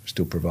we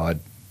still provide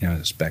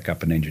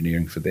backup and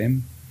engineering for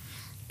them.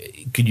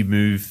 Could you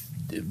move,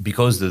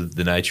 because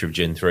the nature of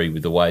Gen 3,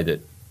 with the way that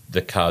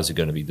the cars are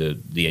going to be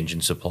the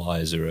engine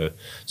suppliers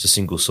it's a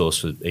single source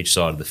for each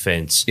side of the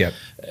fence. Yep.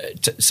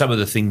 Some of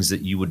the things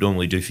that you would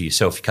normally do for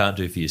yourself, you can't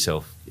do for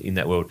yourself in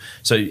that world.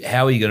 So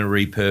how are you going to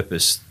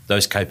repurpose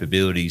those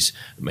capabilities?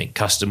 I mean,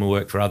 customer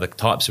work for other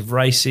types of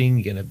racing,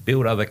 you're going to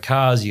build other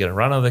cars, you're going to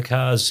run other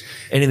cars,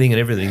 anything and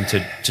everything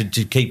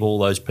to keep all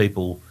those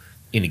people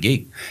in a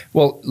gig.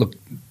 Well, look,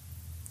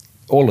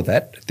 all of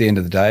that, at the end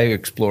of the day,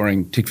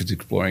 Tickford's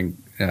exploring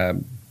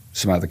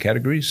some other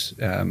categories,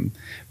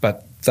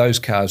 but those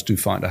cars do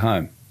find a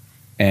home.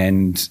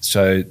 And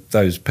so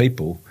those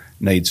people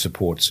need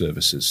support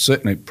services,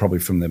 certainly probably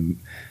from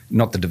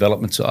not the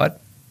development side,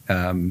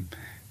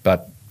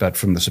 but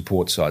from the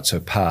support side. So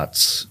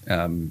parts,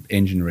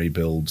 engine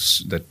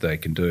rebuilds that they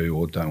can do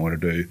or don't want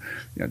to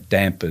do,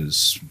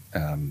 dampers,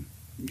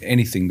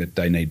 anything that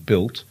they need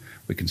built,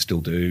 we can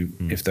still do.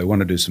 If they want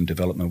to do some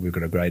development, we've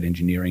got a great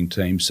engineering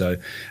team. So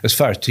as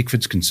far as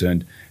Tickford's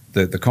concerned,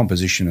 the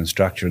composition and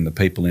structure and the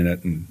people in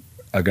it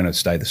are going to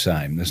stay the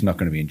same. There's not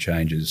going to be any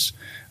changes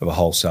of a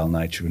wholesale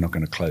nature. We're not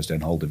going to close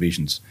down whole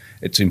divisions.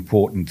 It's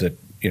important that,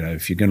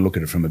 if you're going to look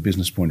at it from a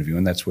business point of view,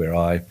 and that's where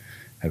I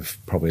have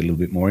probably a little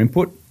bit more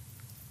input,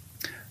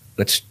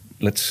 let's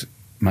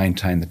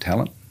maintain the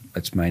talent.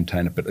 Let's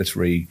maintain it, but let's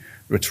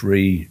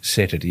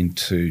reset it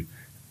into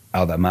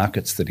other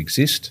markets that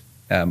exist,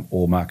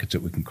 or markets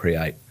that we can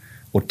create,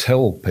 or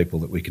tell people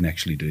that we can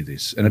actually do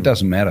this. And it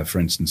doesn't matter, for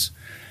instance,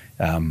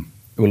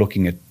 we're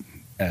looking at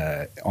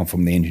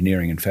from the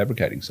engineering and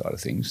fabricating side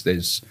of things,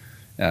 there's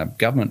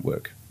government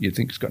work. You'd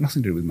think it's got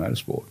nothing to do with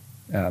motorsport,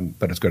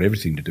 but it's got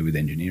everything to do with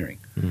engineering.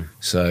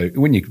 So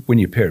when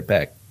you pare it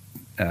back,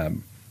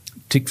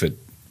 Tickford,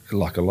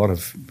 like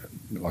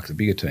the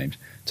bigger teams,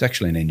 it's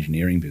actually an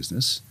engineering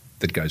business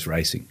that goes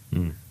racing.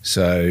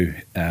 So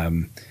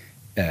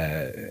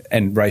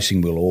and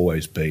racing will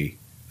always be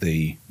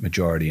the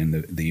majority and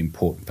the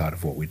important part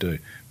of what we do.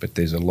 But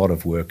there's a lot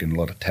of work and a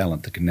lot of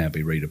talent that can now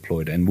be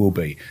redeployed and will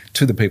be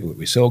to the people that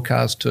we sell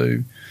cars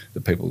to,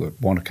 the people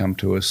that want to come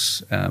to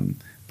us.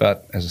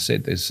 But as I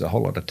said, there's a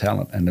whole lot of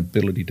talent and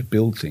ability to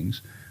build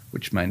things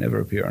which may never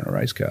appear on a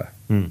race car.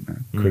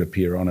 Could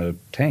appear on a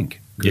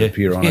tank. Could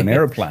appear on an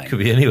aeroplane. Could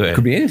be anywhere.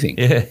 Could be anything.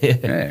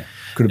 Yeah.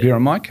 Could appear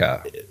on my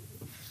car.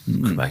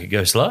 Could make it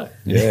go slow.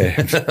 Yeah.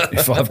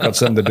 If I've got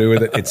something to do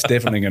with it, it's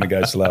definitely going to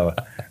go slower.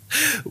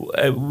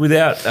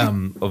 Without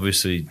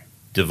obviously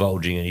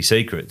divulging any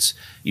secrets,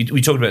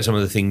 we talked about some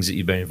of the things that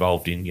you've been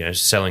involved in,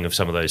 selling of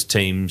some of those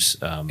teams.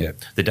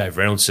 The Dave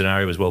Reynolds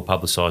scenario was well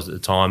publicised at the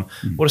time.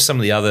 What are some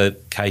of the other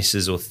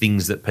cases or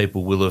things that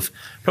people will have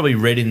probably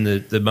read in the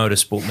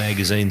motorsport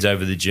magazines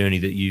over the journey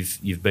that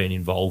you've been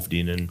involved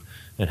in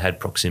and had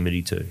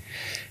proximity to?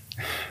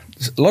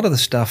 A lot of the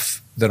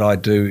stuff that I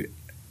do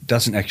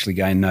doesn't actually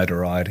gain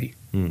notoriety.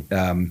 When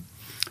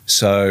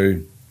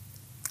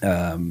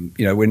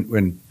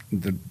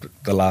the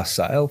last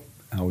sale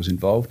I was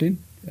involved in,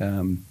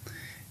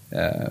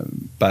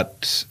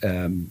 but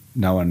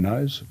no one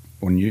knows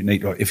or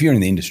knew. If you're in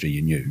the industry,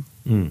 you knew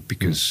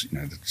because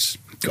that's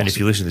gossip. And if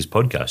you listen to this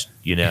podcast,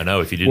 you now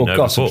know if you didn't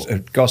know before.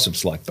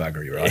 Gossip's like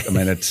buggery, right? I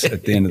mean, it's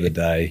at the end of the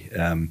day,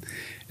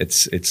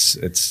 it's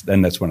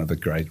and that's one of the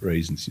great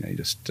reasons. You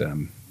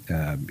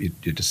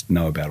just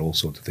know about all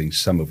sorts of things,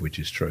 some of which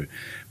is true.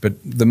 But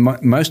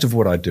most of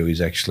what I do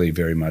is actually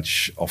very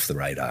much off the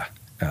radar.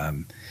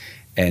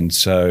 And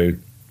so,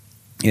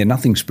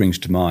 nothing springs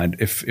to mind.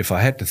 If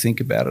I had to think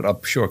about it,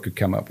 I'm sure I could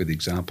come up with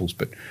examples.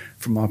 But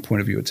from my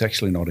point of view, it's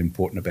actually not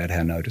important about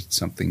how noticed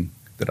something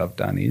that I've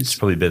done is. It's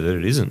probably better that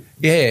it isn't.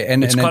 Yeah.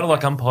 And it's kind of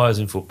like umpires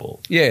in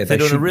football. Yeah. If they're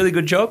doing a really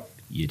good job,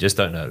 you just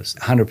don't notice.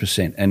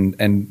 100%. And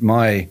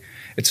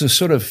it's a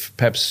sort of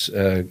perhaps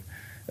a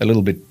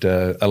little bit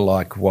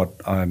alike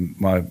what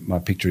my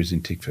picture is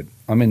in Tickford.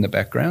 I'm in the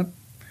background.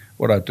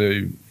 What I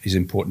do is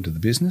important to the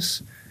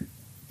business,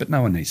 but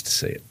no one needs to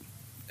see it.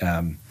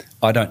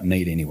 I don't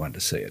need anyone to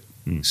see it.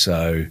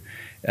 So,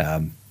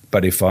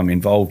 but if I'm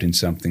involved in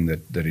something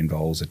that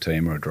involves a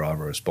team or a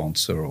driver or a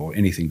sponsor or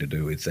anything to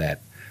do with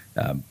that,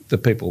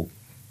 the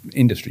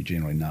industry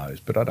generally knows,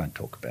 but I don't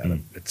talk about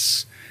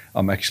it.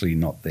 I'm actually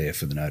not there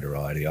for the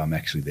notoriety. I'm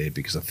actually there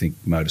because I think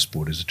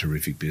motorsport is a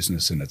terrific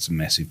business and it's a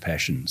massive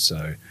passion.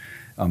 So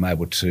I'm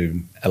able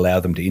to allow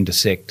them to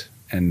intersect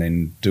and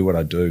then do what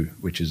I do,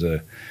 which is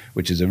a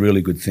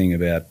really good thing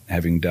about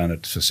having done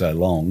it for so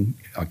long.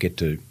 I get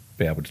to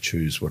be able to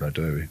choose what I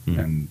do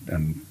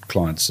and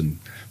clients and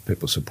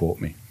people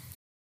support me.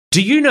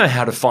 Do you know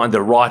how to find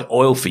the right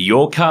oil for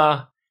your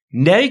car?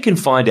 Now you can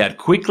find out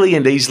quickly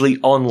and easily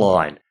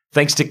online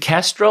thanks to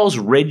Castrol's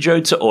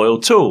Rego to Oil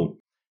tool.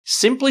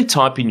 Simply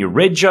type in your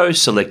Rego,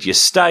 select your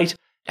state,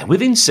 and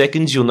within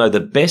seconds you'll know the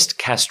best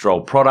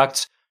Castrol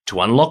products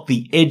to unlock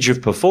the edge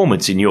of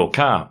performance in your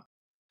car.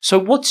 So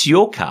what's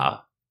your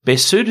car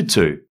best suited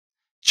to?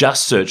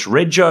 Just search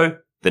Rego,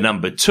 the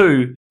number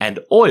 2, and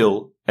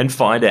oil and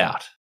find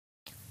out.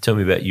 Tell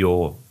me about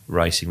your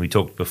racing. We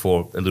talked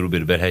before a little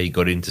bit about how you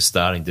got into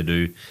starting to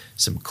do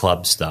some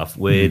club stuff.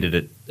 Where did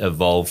it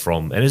evolve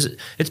from? And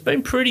it's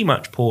been pretty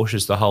much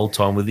Porsches the whole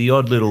time with the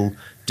odd little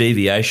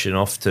deviation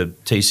off to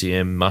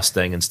TCM,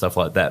 Mustang and stuff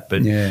like that.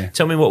 But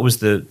tell me, what was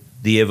the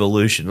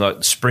evolution,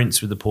 like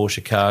sprints with the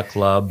Porsche Car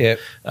Club,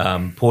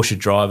 Porsche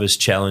Drivers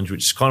Challenge,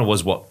 which kind of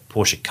was what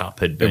Porsche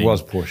Cup had been. It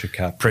was Porsche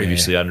Cup.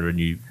 Previously under a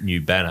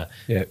new banner.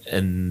 Yeah.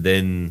 And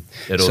then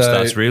it all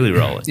starts really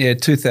rolling. Yeah,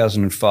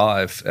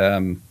 2005.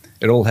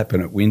 It all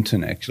happened at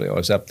Winton, actually. I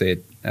was up there,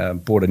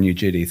 bought a new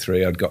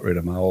GT3. I'd got rid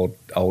of my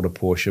older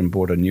Porsche and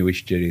bought a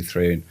newish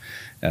GT3.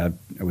 And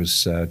it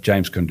was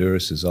James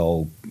Conduras's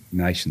old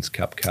Nations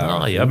Cup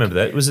car. Oh, yeah, I remember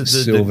that. Was it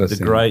the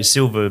grey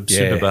silver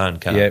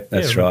Superbarn car? Yeah,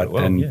 that's right.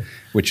 Well,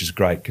 which is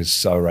great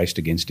because I raced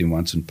against him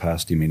once and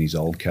passed him in his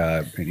old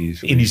car. In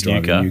his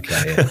new car.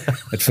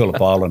 At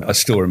Phillip Island. I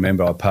still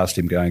remember I passed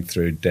him going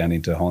through down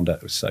into Honda.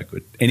 It was so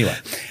good. Anyway,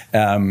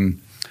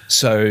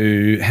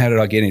 so how did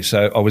I get in?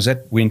 So I was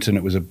at Winton.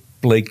 It was a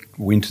bleak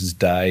winter's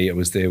day. I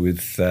was there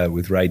with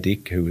Ray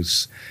Dick, who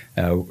was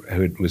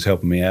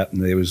helping me out,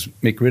 and there was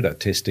Mick Ritter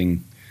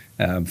testing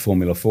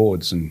Formula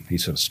Fords, and he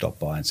sort of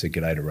stopped by and said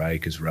g'day to Ray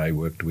because Ray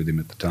worked with him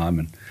at the time.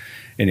 And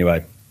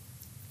anyway,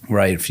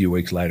 Ray a few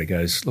weeks later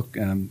goes, look,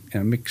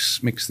 Mick's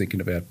thinking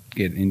about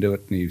getting into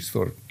it, and he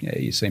thought, yeah,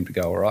 you seem to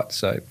go all right.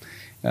 So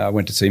I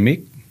went to see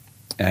Mick,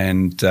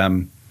 and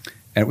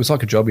it was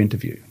like a job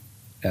interview.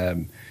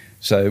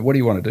 So what do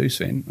you want to do,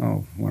 Sven?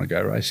 Oh, I want to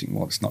go racing.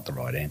 Well, it's not the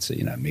right answer,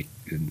 Mick.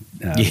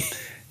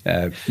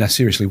 Now,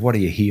 seriously, what are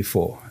you here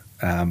for?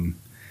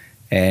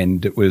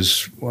 And it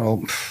was,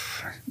 well,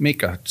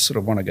 Mick, I sort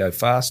of want to go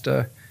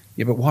faster.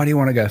 Yeah, but why do you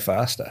want to go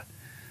faster?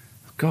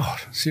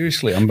 God,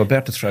 seriously, I'm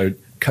about to throw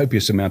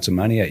copious amounts of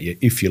money at you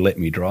if you let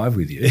me drive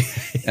with you.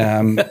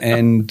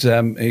 And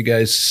he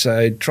goes,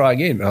 so try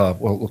again. Oh,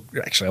 well, look,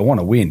 actually, I want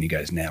to win. He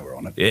goes, now we're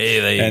on it.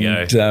 Yeah, there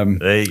you go.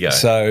 There you go.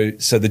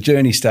 So the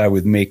journey started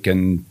with Mick,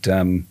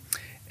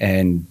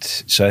 and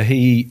so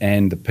he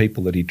and the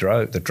people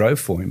that drove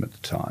for him at the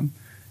time,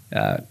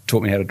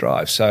 taught me how to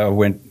drive.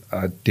 So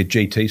I did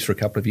GTs for a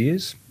couple of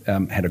years,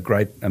 had a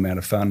great amount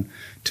of fun.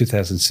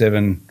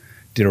 2007,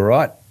 did all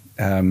right.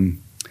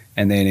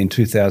 And then in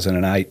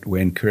 2008,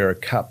 when Carrera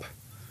Cup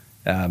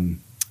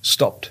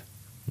stopped,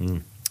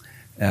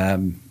 a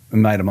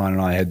mate of mine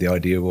and I had the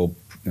idea, well,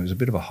 there was a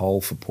bit of a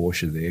hole for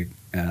Porsche there.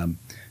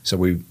 So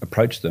we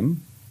approached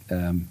them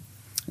and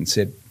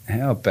said,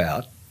 how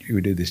about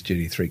we did this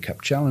GT3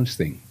 Cup Challenge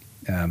thing.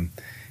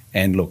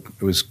 And look,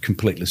 it was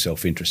completely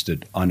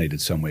self-interested. I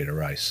needed somewhere to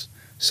race.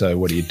 So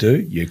what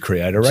do? You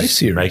create a race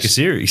series. Make a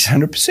series.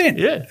 100%.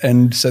 Yeah.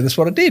 And so that's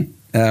what I did.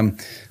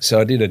 So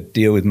I did a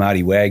deal with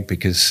Marty Wag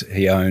because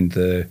he owned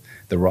the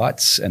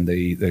rights and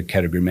the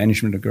category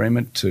management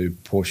agreement to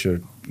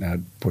Porsche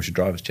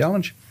Drivers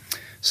Challenge.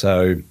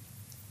 So,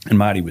 and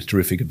Marty was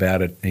terrific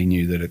about it. He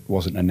knew that it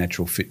wasn't a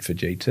natural fit for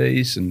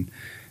GTs. And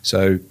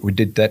so we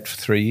did that for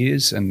 3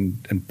 years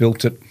and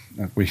built it.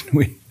 We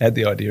had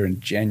the idea in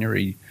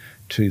January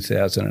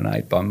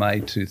 2008. By May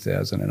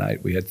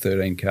 2008, we had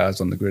 13 cars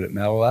on the grid at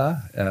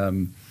Mallorca,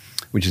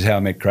 which is how I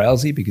met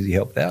Crailsey because he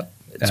helped out.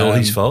 It's all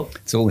his fault.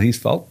 It's all his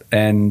fault.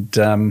 And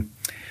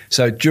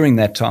so during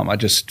that time, I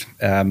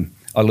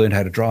learned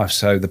how to drive.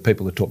 So the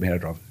people that taught me how to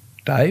drive,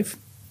 Dave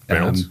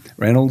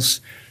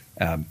Reynolds,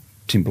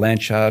 Tim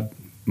Blanchard,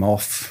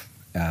 Moff,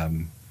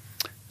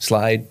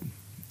 Slade,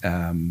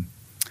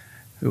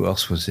 who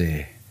else was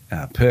there?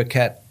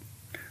 Percat,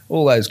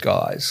 all those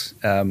guys.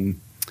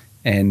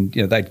 And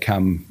they'd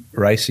come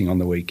racing on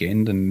the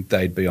weekend, and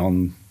they'd be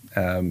on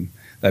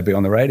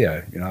the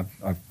radio.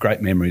 I've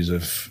great memories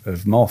of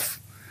Moff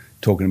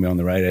talking to me on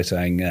the radio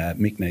saying,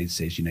 Mick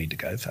says you need to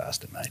go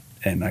faster, mate.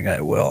 And I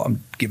go, well,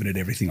 I'm giving it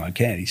everything I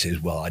can. He says,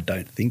 well, I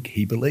don't think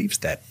he believes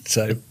that,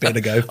 so better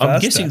go faster.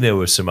 I'm guessing there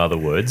were some other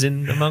words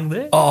in among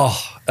there.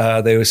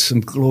 There was some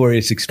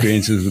glorious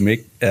experiences with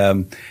Mick.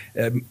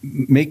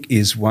 Mick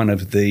is one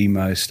of the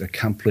most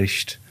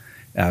accomplished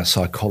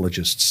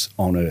psychologists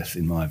on earth,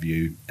 in my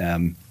view.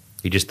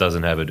 He just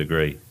doesn't have a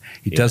degree.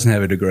 He doesn't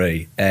have a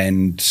degree.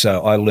 And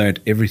so I learnt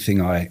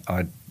everything I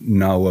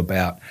know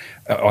about.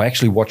 I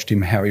actually watched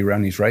him, how he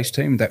ran his race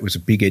team. That was a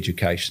big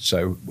education.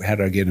 So how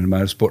did I get into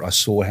motorsport? I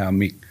saw how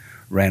Mick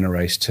ran a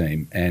race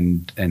team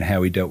and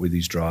how he dealt with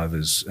his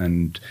drivers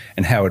and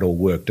how it all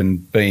worked.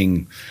 And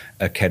being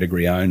a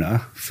category owner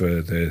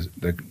for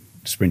the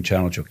Sprint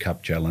Challenge or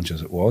Cup Challenge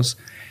as it was,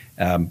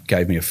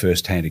 gave me a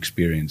first-hand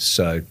experience.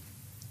 So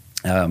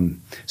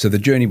the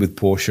journey with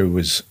Porsche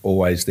was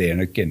always there,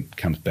 and again, it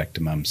comes back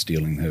to Mum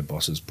stealing her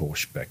boss's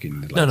Porsche back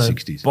in the late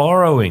 60s.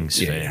 Borrowing,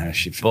 Sven. Yeah,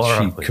 she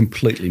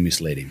completely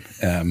misled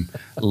him,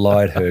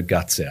 lied her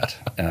guts out,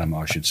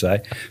 I should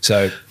say.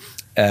 So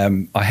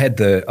I had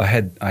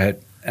the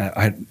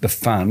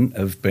fun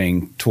of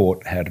being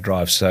taught how to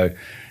drive. So,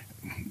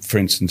 for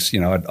instance,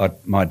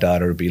 my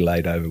data would be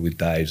laid over with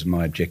Dave's, and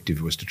my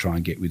objective was to try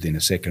and get within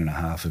a second and a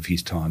half of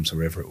his times,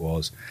 wherever it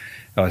was.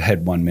 I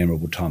had one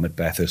memorable time at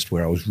Bathurst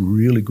where I was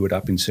really good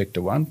up in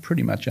Sector 1,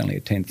 pretty much only a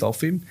tenth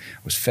off him.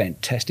 I was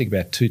fantastic,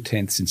 about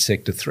 2/10 in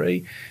Sector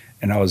 3,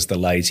 and I was the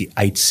lazy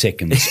 8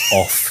 seconds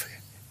off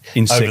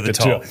in Sector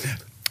 2.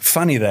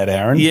 Funny that,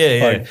 Aaron.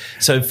 Yeah.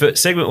 So for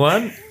segment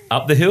 1,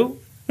 up the hill.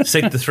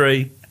 Sector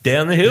 3,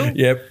 down the hill.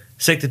 Yep.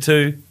 Sector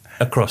 2,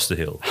 across the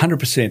hill.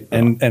 100%.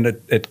 And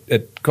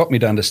it got me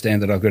to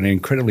understand that I've got an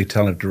incredibly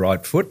talented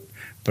right foot,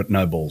 but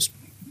no balls.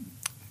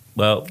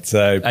 Well,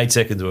 so 8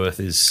 seconds worth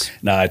is...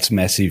 No, it's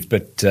massive.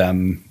 But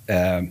so,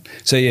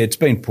 it's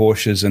been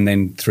Porsches and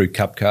then through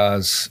Cup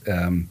cars.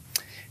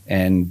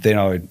 And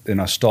then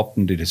I stopped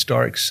and did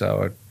historics.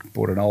 So I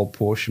bought an old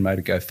Porsche and made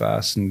it go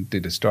fast and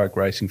did historic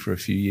racing for a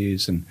few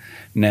years. And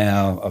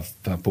now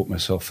I've bought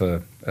myself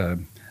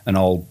an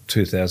old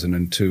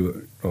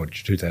 2002 or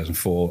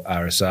 2004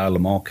 RSR Le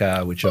Mans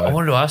car, which I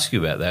wanted to ask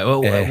you about that.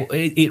 Well,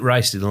 it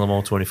raced in the Le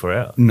Mans 24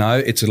 Hours. No,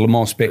 it's a Le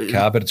Mans spec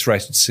car, but it's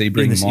raced at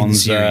Sebring, Monza. In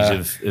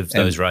the series of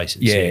those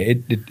races. Yeah,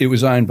 it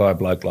was owned by a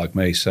bloke like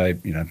me, so,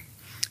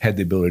 had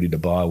the ability to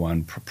buy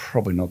one,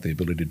 probably not the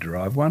ability to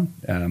drive one.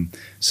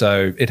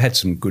 So it had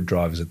some good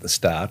drivers at the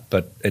start,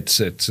 but it's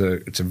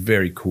a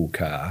very cool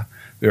car,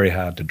 very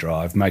hard to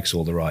drive, makes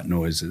all the right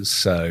noises.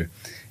 So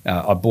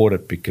I bought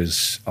it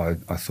because I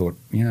thought,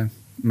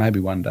 maybe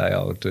one day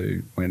I'll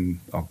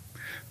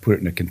put it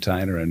in a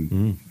container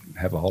and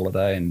have a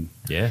holiday and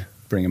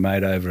bring a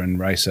mate over and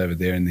race over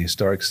there in the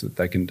historics that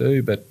they can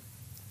do.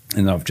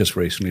 And I've just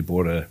recently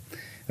bought a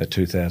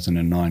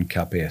 2009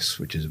 Cup S,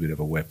 which is a bit of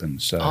a weapon.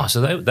 So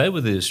they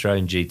were the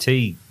Australian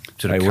GT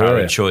sort of car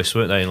of choice,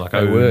 weren't they? In like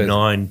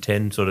 09,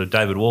 10, sort of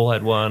David Wall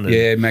had one.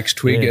 Yeah, Max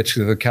Twigg.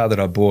 Actually, the car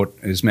that I bought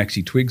is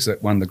Maxi Twiggs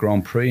that won the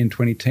Grand Prix in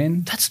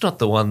 2010. That's not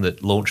the one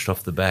that launched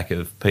off the back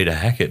of Peter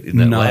Hackett in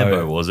that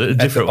Lambo, was it? A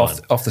different one.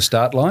 Off the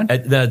start line?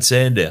 At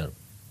Sandown.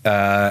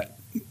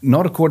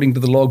 Not according to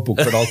the logbook,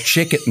 but I'll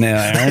check it now,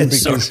 Aaron.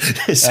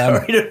 Because,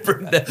 sorry to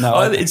bring that.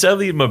 It's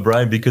only in my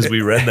brain because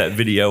we ran that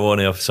video on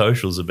our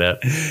socials about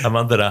a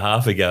month and a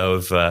half ago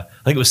of, I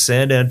think it was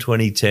Sandown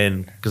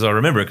 2010, because I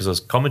remember it because I was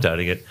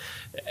commentating it.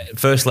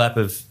 First lap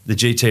of the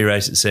GT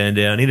race at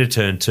Sandown, into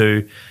turn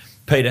 2,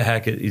 Peter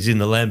Hackett is in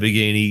the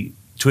Lamborghini,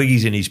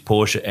 Twiggy's in his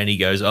Porsche, and he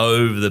goes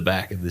over the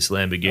back of this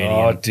Lamborghini.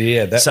 Oh,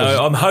 dear.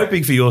 I'm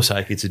hoping for your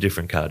sake it's a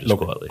different car, just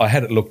quietly. I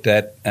had it looked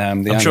at.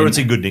 I'm sure it's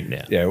in good nick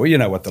now. Yeah, well, you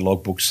know what the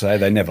logbooks say.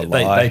 They never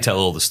lie. They tell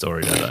all the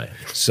story, don't they?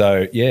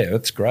 So, yeah,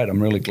 that's great.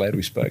 I'm really glad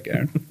we spoke,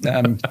 Aaron.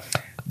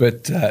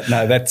 But,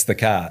 no, that's the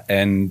car.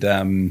 And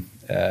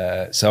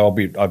so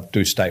I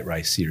do state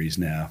race series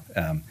now.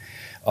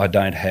 I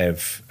don't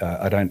have.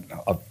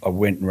 I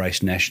went and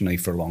raced nationally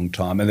for a long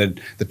time,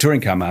 and the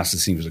Touring Car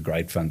Masters thing was a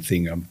great fun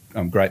thing.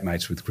 I'm great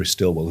mates with Chris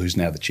Stilwell, who's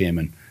now the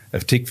chairman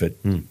of Tickford.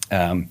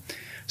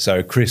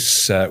 So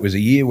Chris, it was a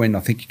year when I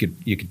think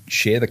you could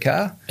share the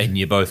car, and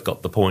you both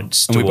got the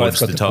points. And we both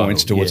got the title.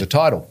 points towards the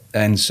title.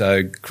 And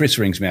so Chris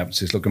rings me up and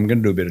says, "Look, I'm going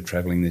to do a bit of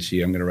travelling this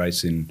year. I'm going to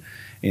race in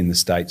the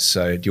States.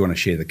 So do you want to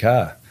share the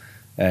car?"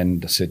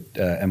 And I said,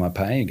 "Am I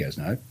paying?" He goes,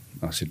 "No."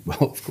 I said, "Well,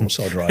 of course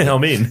I'll drive it."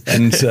 I'm in.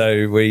 And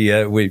so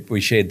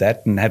we shared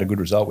that and had a good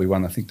result. We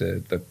won, I think,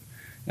 the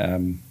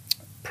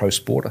Pro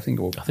Sport, I think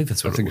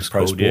that's what it was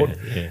Pro called, Sport.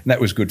 yeah. And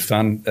that was good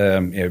fun.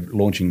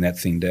 Launching that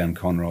thing down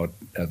Conrod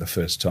the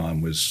first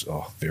time was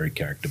very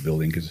character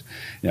building because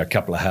a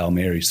couple of Hail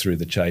Marys through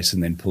the chase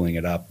and then pulling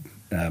it up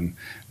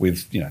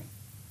with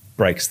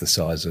brakes the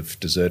size of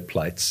dessert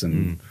plates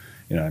and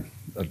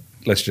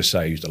let's just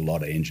say I used a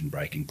lot of engine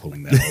braking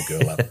pulling that old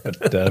girl up.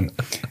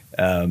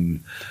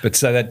 But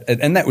so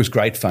that was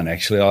great fun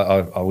actually.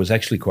 I was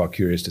actually quite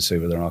curious to see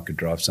whether or not I could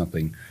drive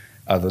something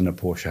other than a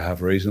Porsche half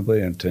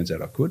reasonably, and it turns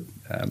out I could.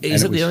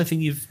 Is it the only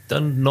thing you've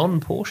done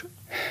non-Porsche?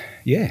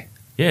 Yeah.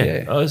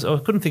 I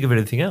couldn't think of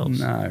anything else.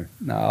 No.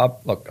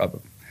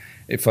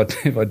 If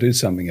I do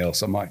something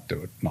else, I might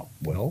do it not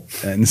well,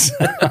 and so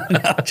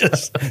I'll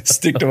just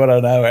stick to what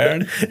I know,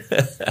 Aaron.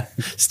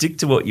 Stick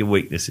to what your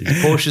weakness is.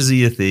 Porsches are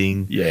your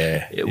thing.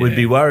 Yeah. It would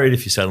be worried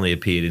if you suddenly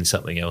appeared in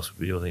something else.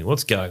 You're thinking,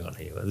 what's going on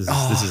here?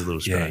 This is a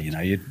little strange.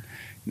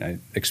 Yeah,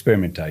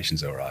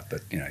 experimentation's all right,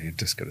 but you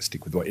just got to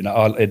stick with what you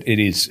know.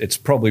 It's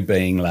probably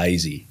being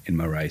lazy in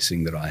my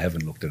racing that I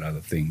haven't looked at other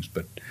things,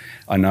 but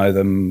I know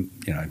them.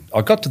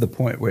 I got to the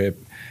point where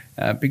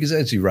because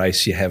as you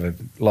race, you have a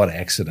lot of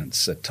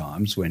accidents at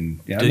times when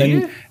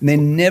and they're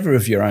never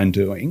of your own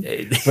doing.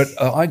 But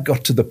I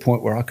got to the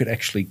point where I could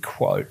actually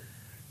quote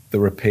the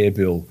repair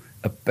bill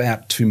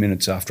about 2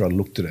 minutes after I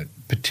looked at it,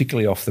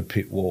 particularly off the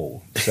pit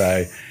wall.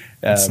 So.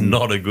 That's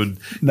not a good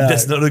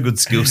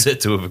skill set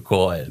to have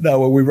acquired.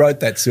 No, well, we wrote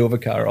that silver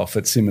car off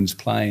at Symonds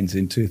Plains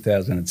in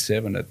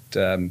 2007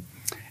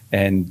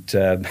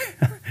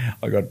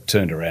 I got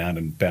turned around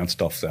and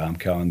bounced off the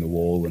Armco on the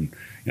wall, and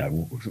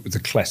it was a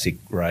classic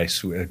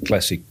race,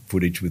 classic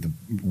footage with the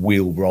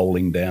wheel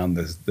rolling down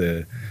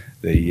the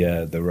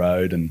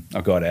road, and I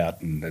got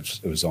out and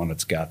it was on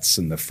its guts,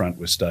 and the front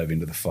was stove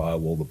into the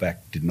firewall. The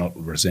back did not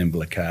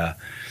resemble a car.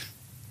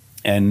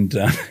 And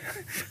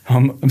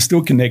I'm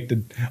still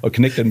connected. I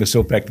connected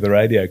myself back to the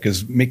radio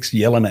because Mick's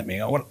yelling at me.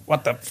 What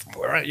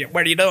are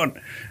you doing?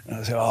 And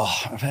I said,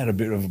 I've had a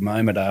bit of a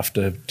moment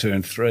after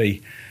turn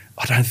 3.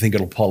 I don't think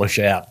it'll polish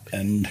out.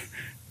 And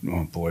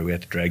oh boy, we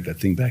had to drag that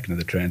thing back into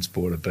the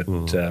transporter. But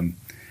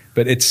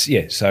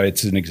so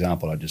it's an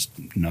example. I just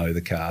know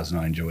the cars and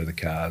I enjoy the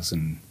cars,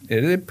 and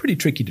they're pretty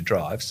tricky to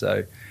drive.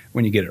 So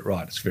when you get it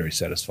right, it's very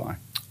satisfying.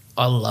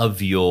 I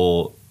love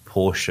your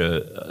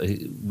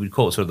Porsche, we'd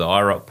call it sort of the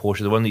IROC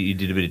Porsche, the one that you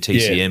did a bit of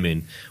TCM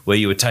in, where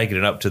you were taking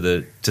it up to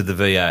the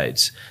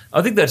V8s.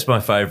 I think that's my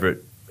favourite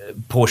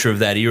Porsche of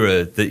that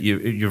era that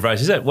you've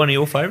raced. Is that one of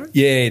your favourites?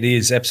 Yeah, it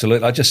is,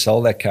 absolutely. I just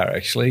sold that car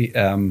actually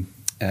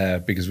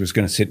because we was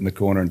going to sit in the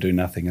corner and do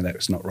nothing, and that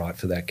was not right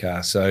for that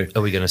car. So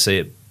are we going to see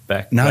it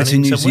back? No, it's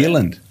in New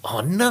Zealand.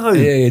 Oh, no.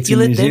 Yeah, it's you in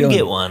let New them Zealand.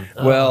 get one.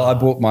 Well, I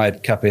bought my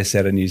Cup S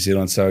out of New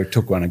Zealand, so I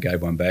took one and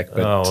gave one back.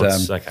 But,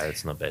 okay,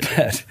 it's not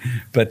bad.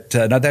 But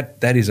no,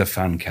 that is a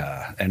fun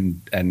car,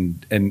 and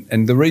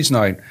the reason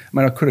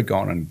I could have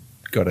gone and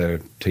got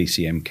a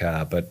TCM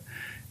car, but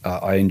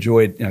I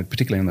enjoyed,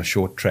 particularly on the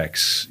short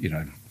tracks,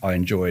 I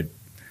enjoyed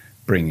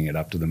bringing it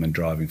up to them and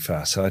driving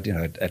fast. So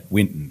at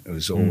Winton, it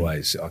was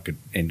always I could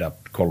end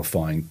up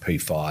qualifying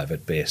P5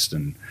 at best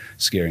and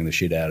scaring the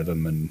shit out of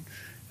them, and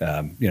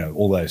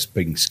all those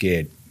being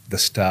scared. The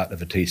start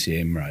of a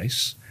TCM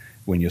race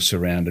when you're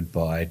surrounded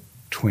by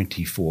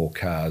 24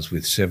 cars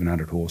with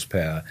 700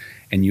 horsepower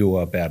and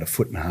you're about 1.5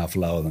 foot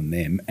lower than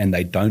them, and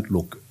they don't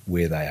look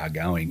where they are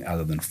going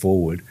other than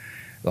forward,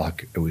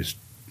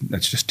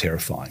 that's just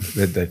terrifying.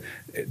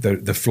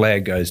 The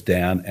flag goes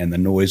down and the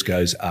noise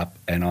goes up,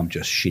 and I'm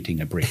just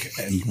shitting a brick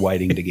and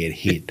waiting to get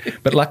hit.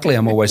 But luckily,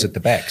 I'm always at the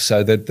back,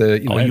 so that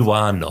you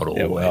are not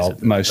always. At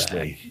the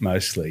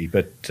mostly.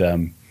 But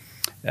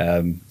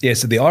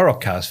so the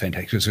IROC car is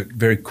fantastic. It's a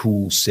very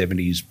cool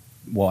 70s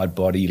wide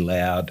body,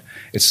 loud.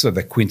 It's sort of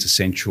the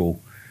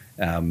quintessential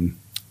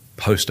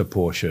poster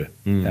Porsche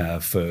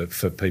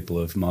for people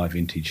of my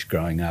vintage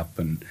growing up,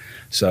 and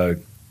so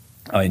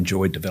I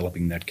enjoyed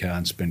developing that car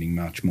and spending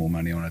much more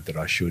money on it than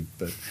I should.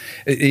 But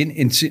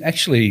it's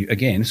actually,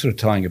 again, sort of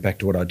tying it back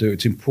to what I do,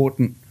 it's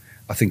important,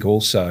 I think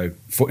also,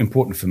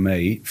 important for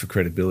me, for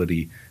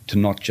credibility, to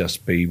not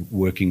just be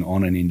working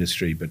on an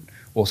industry, but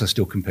also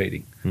still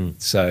competing.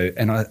 So,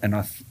 and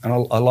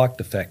I like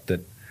the fact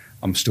that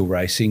I'm still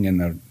racing,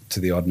 and to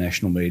the odd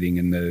national meeting,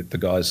 and the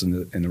guys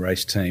in the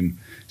race team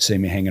see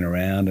me hanging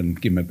around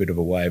and give them a bit of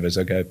a wave as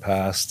I go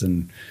past,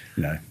 and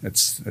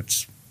it's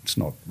it's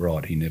not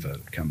right. He never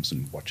comes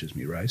and watches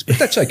me race, but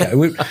that's okay.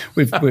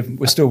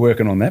 We're still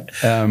working on that.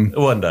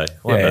 One day.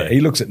 He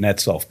looks at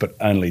Natsoff, but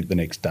only the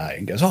next day,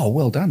 and goes, "Oh,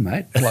 well done,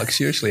 mate. Like,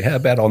 seriously, how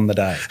about on the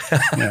day?"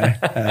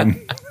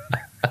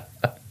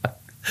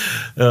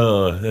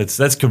 Oh,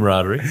 that's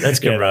camaraderie. That's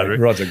camaraderie.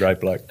 Rod's a great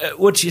bloke.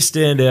 What's your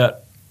standout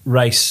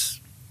race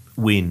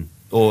win?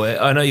 Or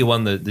I know you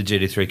won the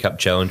GT3 Cup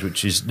Challenge,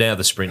 which is now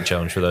the Sprint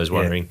Challenge for those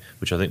wondering,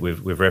 which I think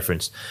we've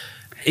referenced.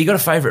 You got a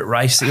favourite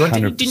race that you won?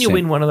 Didn't you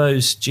win one of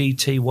those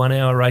GT 1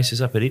 hour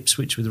races up at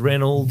Ipswich with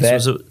Reynolds? That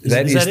is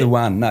the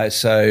one. No,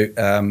 so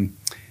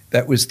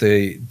that was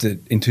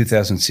in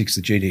 2006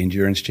 the GT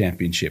Endurance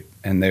Championship,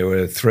 and there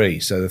were three.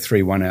 So the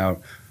 3 1 hour.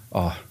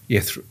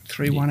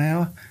 Three 1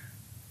 hour.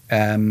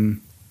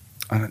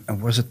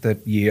 Was it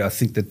that year? I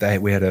think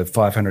that we had a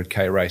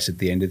 500k race at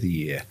the end of the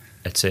year.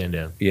 At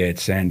Sandown. Yeah, at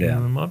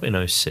Sandown. It might have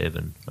been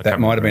 07. That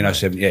might have been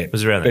 07, yeah. It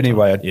was around that But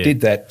anyway, time. I did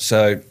that.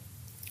 So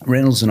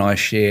Reynolds and I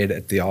shared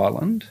at the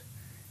island.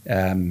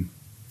 And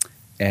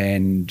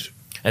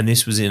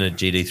this was in a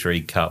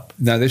GT3 Cup?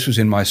 No, this was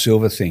in my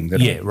silver thing that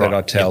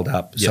I tailed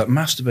up. So Yep. it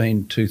must have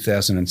been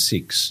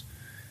 2006.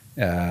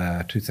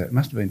 It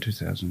must have been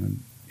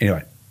 2000.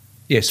 Anyway,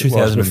 yes,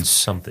 2000 it was. and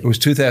something. It was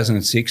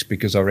 2006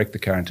 because I wrecked the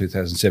car in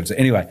 2007. So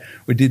anyway,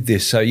 we did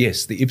this. So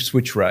yes, the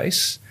Ipswich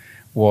race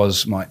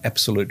was my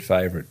absolute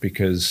favourite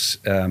because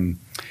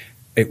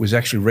it was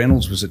actually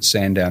Reynolds was at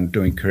Sandown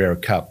doing Carrera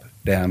Cup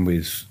down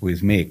with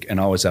Mick, and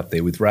I was up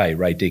there with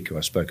Ray Dick, who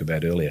I spoke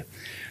about earlier.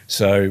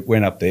 So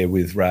went up there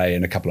with Ray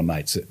and a couple of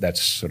mates.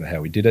 That's sort of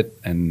how we did it,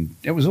 and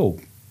it was all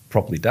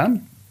properly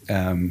done.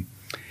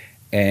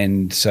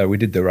 And so we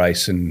did the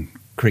race, and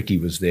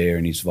Cricky was there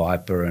in his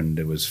Viper, and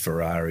there was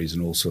Ferraris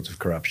and all sorts of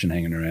corruption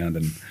hanging around,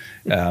 and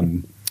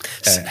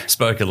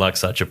spoken like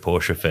such a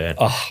Porsche fan.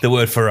 The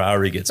word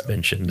Ferrari gets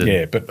mentioned.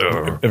 But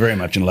very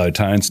much in low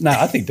tones. No,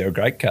 I think they're a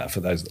great car for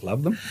those that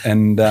love them.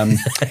 And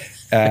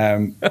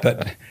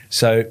but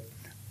so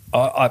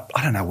I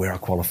don't know where I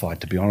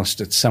qualified, to be honest.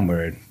 It's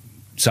somewhere.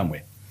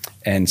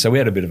 And so we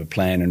had a bit of a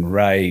plan, and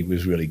Ray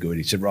was really good.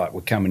 He said, "Right,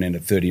 we're coming in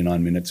at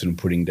 39 minutes and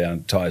putting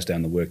down tyres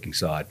down the working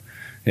side."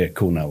 Yeah,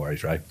 cool, no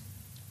worries, Ray.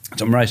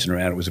 So I'm racing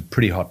around. It was a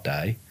pretty hot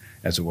day,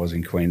 as it was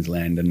in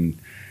Queensland, and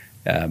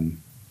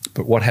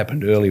but what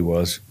happened early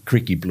was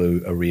Cricky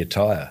blew a rear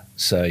tyre,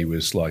 so he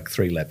was like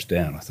 3 laps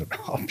down. I thought,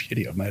 oh,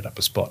 beauty, I've made up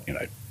a spot,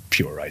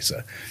 pure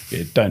racer.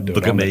 Yeah, don't do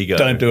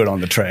it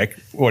on the track.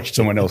 Watch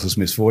someone else's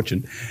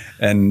misfortune.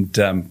 And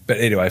but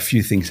anyway, a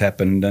few things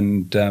happened,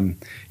 and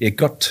it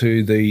got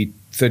to the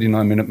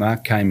 39-minute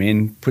mark, came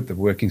in, put the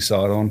working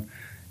side on.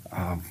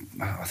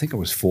 I think I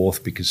was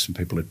 4th because some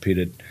people had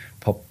pitted,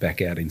 popped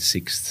back out in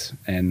 6th,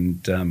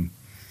 and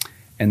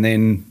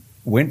then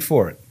went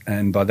for it.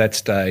 And by that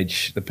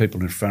stage, the people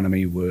in front of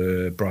me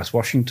were Bryce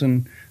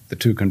Washington, the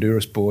 2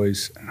 Honduras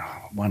boys, and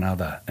one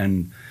other.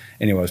 And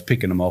anyway, I was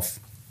picking them off,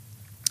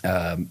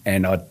 and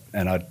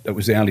it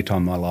was the only time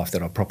in my life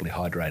that I properly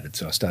hydrated.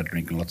 So I started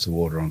drinking lots of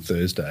water on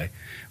Thursday,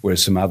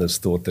 whereas some others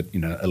thought that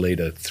a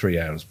litre 3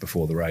 hours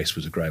before the race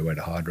was a great way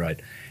to hydrate.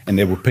 And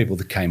there were people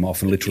that came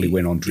off and literally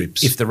went on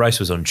drips. If the race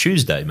was on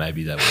Tuesday,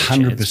 maybe they would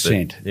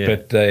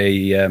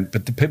 100%.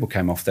 But the people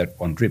came off that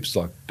on drips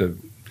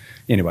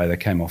Anyway, they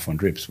came off on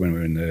drips when we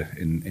were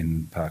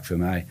in Parc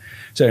Fermé.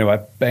 So anyway, I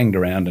banged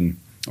around and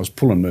I was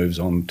pulling moves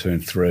on turn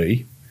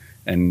 3,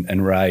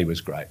 and Ray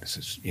was great. He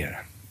says,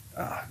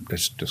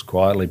 just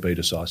quietly be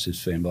decisive,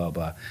 Sven, blah,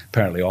 blah.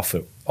 Apparently off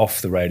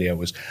the radio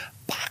was,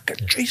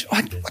 geez,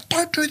 I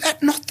don't do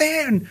that, not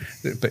there.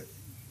 But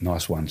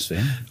nice one,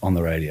 Sven, on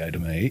the radio to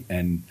me.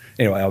 And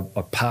anyway,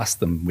 I passed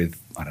them with,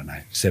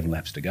 7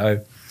 laps to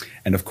go.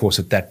 And, of course,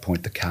 at that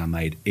point, the car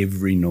made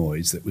every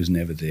noise that was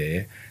never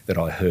there that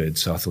I heard.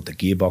 So I thought the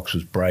gearbox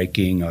was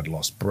breaking. I'd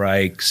lost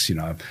brakes.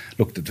 I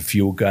looked at the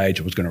fuel gauge.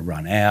 I was going to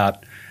run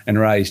out. And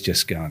Ray's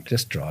just going,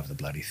 just drive the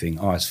bloody thing.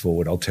 Eyes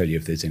forward. I'll tell you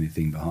if there's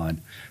anything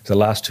behind. So the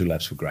last 2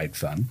 laps were great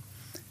fun.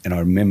 And I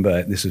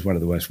remember this is one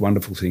of the most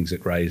wonderful things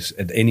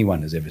that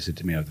anyone has ever said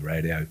to me over the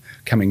radio.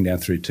 Coming down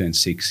through turn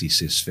 6, he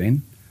says,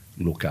 Sven,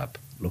 look up.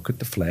 Look at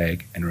the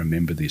flag and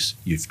remember this.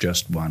 You've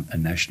just won a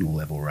national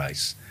level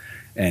race.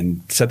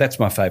 And so that's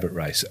my favourite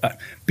race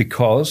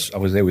because I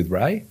was there with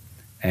Ray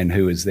and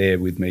who was there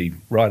with me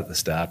right at the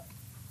start.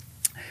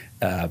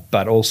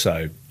 But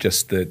also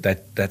just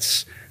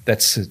that's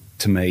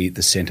to me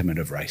the sentiment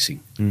of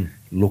racing.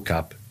 Look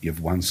up,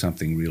 you've won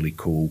something really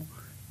cool.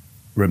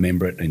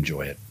 Remember it,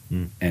 enjoy it.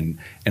 And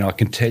I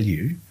can tell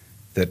you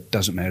that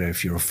doesn't matter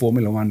if you're a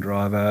Formula One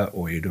driver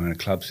or you're doing a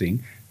club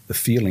thing, the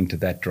feeling to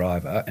that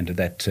driver and to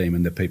that team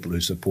and the people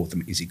who support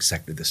them is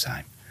exactly the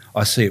same.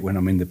 I see it when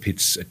I'm in the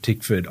pits at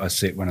Tickford. I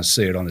see it when I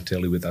see it on the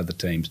telly with other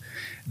teams.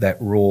 That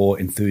raw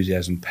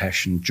enthusiasm,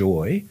 passion,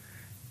 joy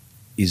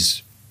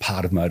is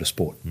part of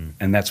motorsport,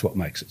 and that's what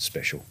makes it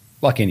special.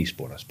 Like any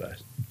sport, I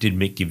suppose. Did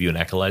Mick give you an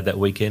accolade that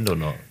weekend or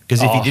not?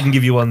 Because if he didn't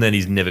give you one, then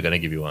he's never going to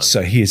give you one.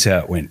 So here's how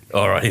it went.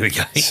 All right, here we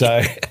go.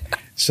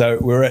 So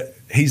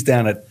he's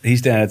down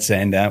at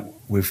Sandown.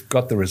 We've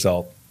got the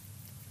result.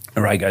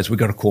 Ray goes, we've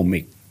got to call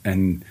Mick,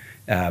 and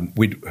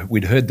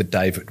we'd heard that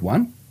Dave had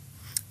won.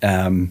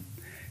 So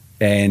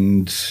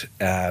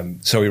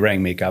we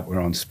rang Mick up. We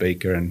were on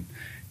speaker, and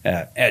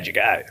how'd you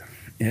go?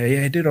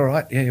 Yeah, did all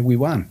right. Yeah, we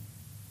won.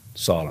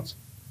 Silence.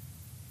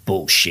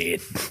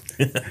 Bullshit.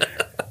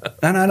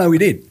 No, we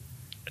did.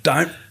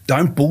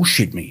 Don't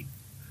bullshit me.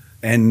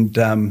 And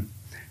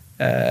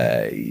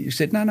he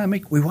said, no,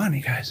 Mick, we won.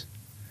 He goes,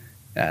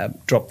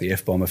 dropped the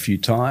F-bomb a few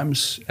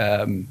times.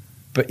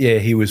 But, yeah,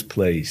 he was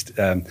pleased.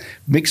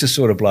 Mick's a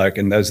sort of bloke,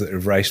 and those that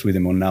have raced with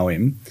him or know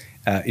him,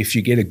 if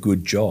you get a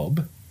good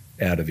job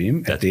out of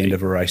him at the end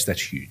of a race,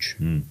 that's huge.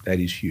 That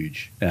is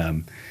huge.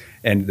 And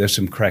there's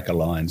some cracker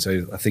lines.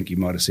 So I think you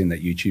might have seen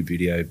that YouTube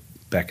video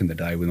back in the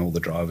day when all the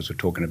drivers were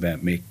talking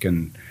about Mick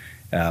and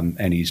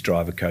his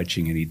driver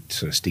coaching, and he'd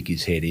sort of stick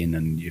his head in,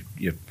 and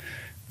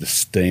the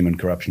steam and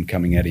corruption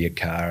coming out of your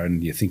car,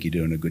 and you think you're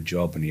doing a good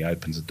job, and he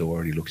opens the door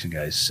and he looks and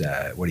goes,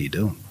 what are you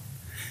doing?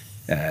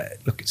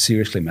 Look,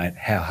 seriously, mate,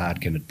 how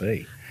hard can it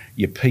be?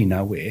 You pee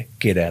nowhere,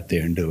 get out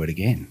there and do it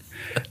again.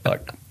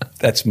 Like,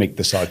 that's Mick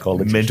the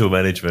psychologist. Mental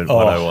management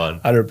 101.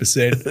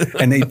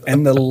 100%.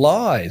 And the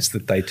lies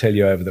that they tell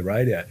you over the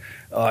radio,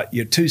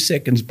 you're 2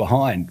 seconds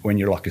behind when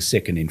you're like a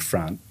second in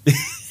front.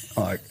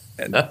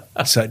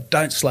 So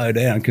don't slow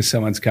down because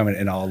someone's coming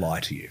and I'll lie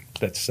to you.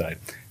 That's so.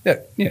 Yeah,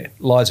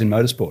 lies in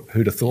motorsport.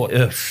 Who'd have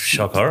thought?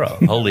 Shock horror.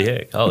 Holy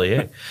heck.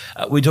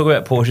 We talk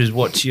about Porsches.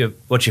 What's your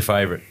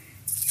favourite?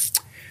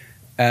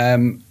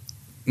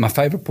 My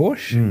favourite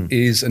Porsche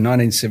is a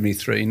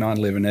 1973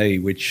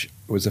 911E, which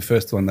was the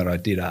first one that I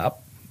did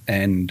up,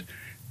 and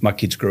my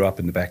kids grew up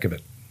in the back of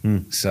it.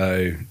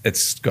 So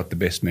it's got the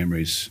best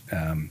memories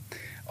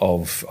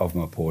of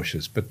my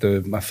Porsches. But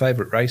my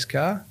favourite race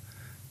car,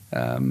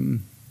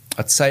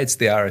 I'd say it's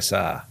the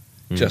RSR,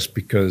 just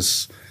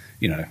because,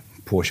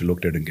 Porsche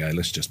looked at it and go,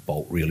 let's just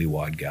bolt really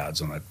wide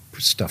guards on it,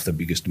 stuff the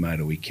biggest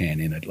motor we can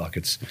in it. Like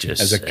it's just,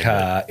 as a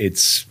car,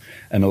 it's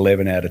an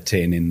 11 out of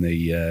 10 in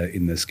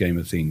the scheme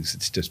of things.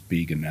 It's just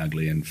big and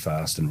ugly and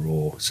fast and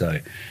raw. So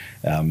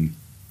I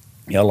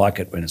like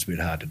it when it's a bit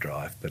hard to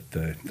drive. But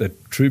the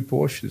true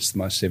Porsche is the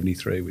most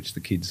 73, which the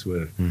kids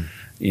were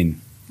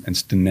in.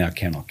 And now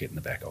cannot get in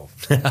the back of.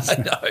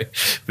 I know.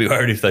 Be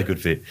worried if they could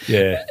fit.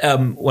 Yeah.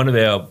 One of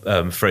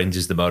our friends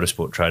is the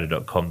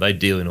motorsporttrader.com. They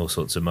deal in all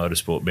sorts of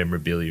motorsport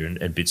memorabilia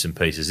and bits and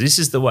pieces. This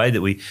is the way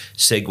that we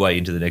segue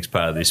into the next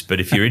part of this. But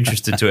if you're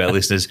interested to our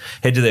listeners,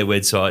 head to their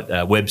website,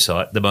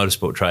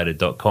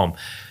 themotorsporttrader.com.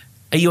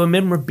 Are you a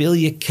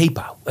memorabilia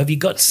keeper? Have you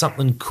got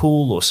something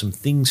cool or some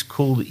things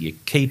cool that you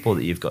keep or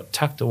that you've got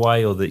tucked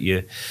away or that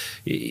you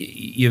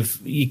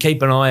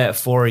keep an eye out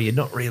for, or you're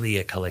not really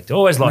a collector? I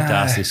always like to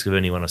ask this of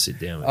anyone I sit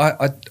down with.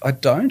 I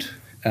don't.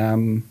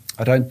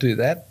 I don't do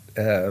that.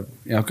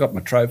 I've got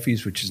my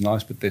trophies, which is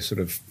nice, but they're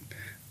sort of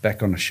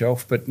back on the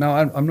shelf. But no,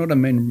 I'm not a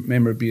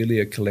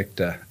memorabilia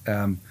collector.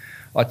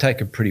 I take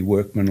a pretty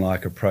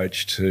workmanlike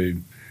approach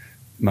to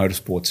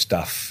motorsport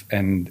stuff,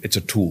 and it's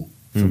a tool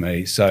for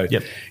me. So,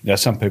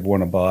 some people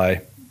want to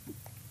buy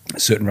a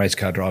certain race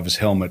car driver's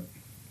helmet.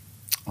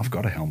 I've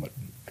got a helmet,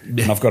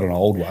 and I've got an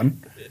old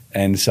one,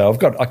 and so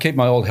I keep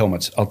my old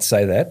helmets. I'll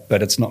say that,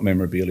 but it's not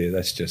memorabilia.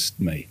 That's just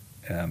me.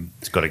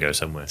 It's got to go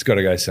somewhere.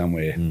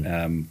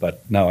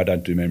 But no, I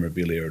don't do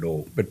memorabilia at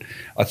all. But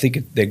I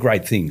think they're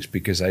great things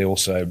because they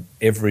also,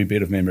 every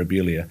bit of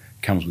memorabilia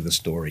comes with a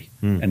story,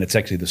 and it's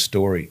actually the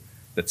story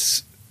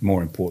that's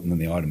more important than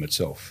the item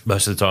itself.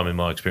 Most of the time, in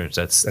my experience,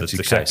 that's the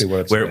exactly case. What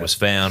it's where about. It was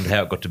found,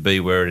 how it got to be,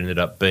 where it ended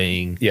up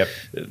being. Yep.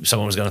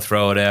 Someone was going to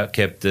throw it out,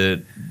 kept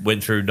it,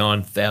 went through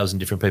 9,000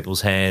 different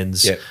people's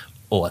hands. Yep.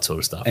 All that sort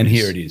of stuff. And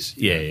here it is.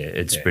 Yeah,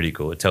 it's pretty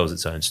cool. It tells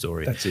its own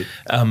story. That's it.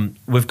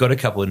 We've got a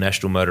couple of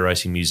National Motor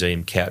Racing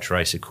Museum couch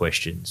racer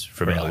questions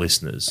from our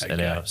listeners and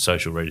our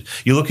social readers.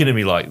 You're looking at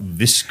me like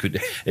this could...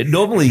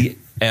 Normally,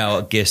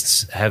 our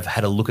guests have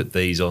had a look at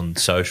these on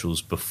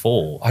socials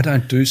before. I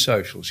don't do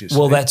socials, you see.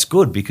 Well, that's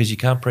good because you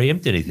can't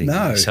preempt anything.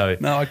 No,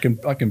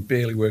 I can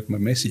barely work my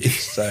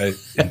messages. So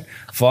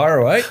fire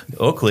away.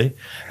 All clear.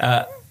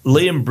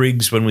 Liam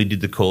Briggs, when we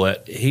did the call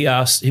out, he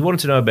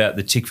wanted to know about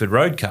the Tickford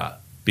Road Car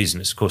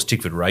business. Of course,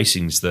 Tickford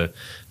Racing's the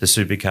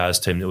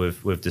supercars team that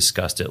we've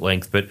discussed at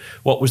length. But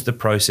what was the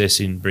process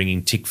in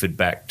bringing Tickford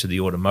back to the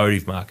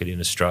automotive market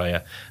in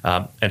Australia,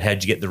 and how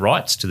did you get the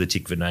rights to the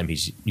Tickford name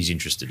he's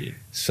interested in?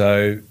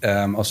 So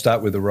I'll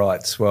start with the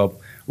rights. Well,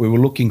 we were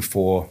looking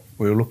for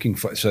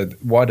so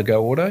why to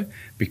go auto?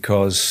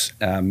 Because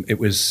it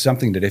was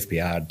something that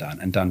FPR had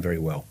done very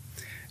well,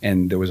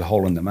 and there was a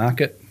hole in the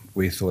market.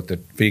 We thought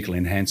that vehicle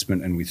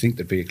enhancement, and we think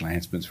that vehicle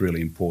enhancement is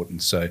really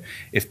important. So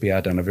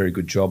FPR done a very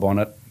good job on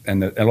it,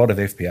 and a lot of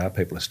FPR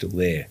people are still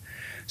there.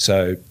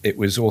 So it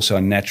was also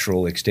a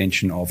natural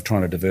extension of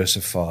trying to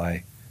diversify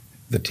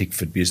the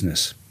Tickford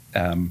business.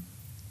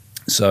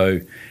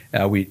 So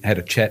we had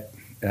a chat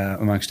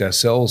amongst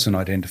ourselves and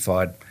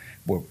identified,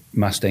 well,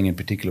 Mustang in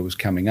particular was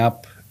coming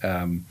up,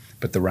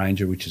 but the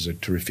Ranger, which is a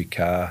terrific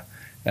car,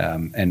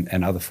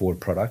 and other Ford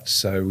products.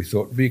 So we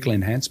thought vehicle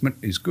enhancement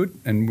is good,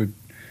 and we've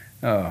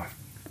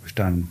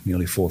done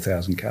nearly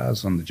 4,000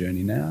 cars on the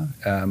journey now,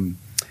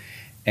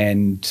 so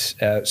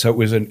it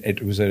was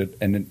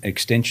an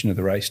extension of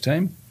the race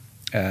team,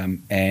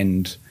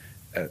 and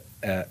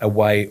a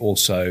way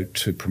also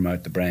to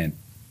promote the brand.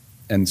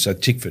 And so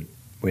Tickford,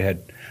 we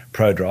had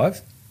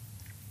ProDrive,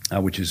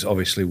 which is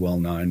obviously well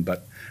known,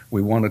 but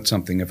we wanted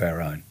something of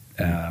our own.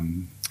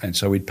 And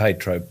so we'd paid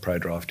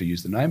ProDrive to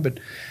use the name, but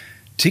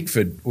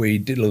Tickford, we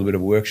did a little bit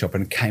of a workshop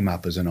and it came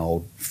up as an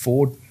old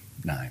Ford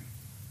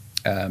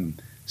name.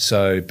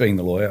 So being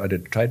the lawyer, I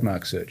did a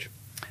trademark search.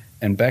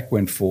 And back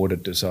when Ford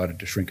had decided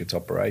to shrink its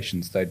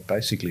operations, they'd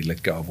basically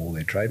let go of all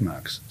their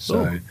trademarks.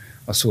 So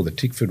I saw the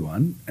Tickford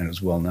one and it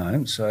was well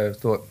known. So I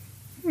thought,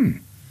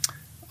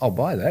 I'll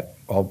buy that.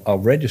 I'll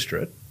register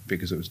it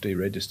because it was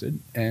deregistered.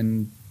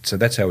 And so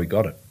that's how we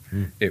got it.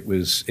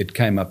 It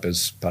came up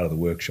as part of the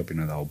workshop,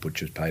 the whole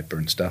butcher's paper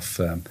and stuff.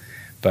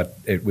 But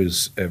it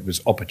was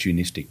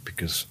opportunistic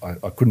because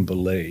I couldn't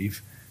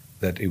believe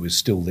that it was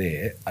still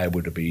there,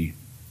 able to be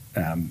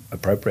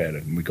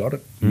appropriated, and we got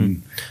it.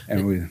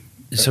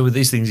 So with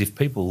these things, if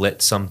people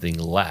let something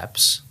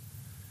lapse,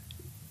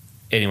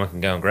 anyone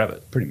can go and grab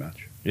it. Pretty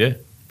much. Yeah.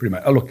 Pretty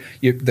much. Oh, look,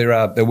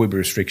 there will be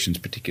restrictions,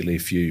 particularly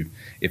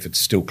if it's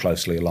still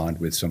closely aligned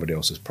with somebody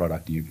else's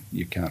product.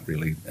 You can't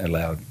really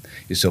allow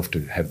yourself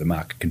to have the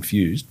mark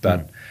confused.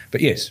 But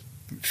yes,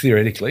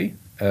 theoretically,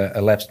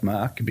 a lapsed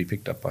mark can be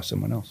picked up by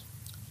someone else.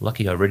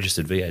 Lucky I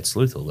registered V8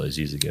 Sleuth all those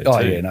years ago. Oh,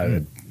 too. yeah,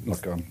 no.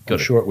 Look, I'm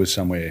sure it was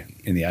somewhere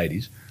in the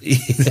 80s.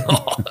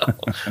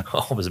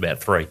 I was about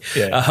 3.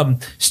 Yeah.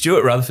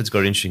 Stuart Rutherford's got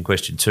an interesting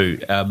question too.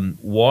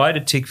 Why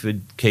did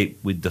Tickford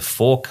keep with the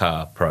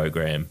 4-car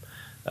program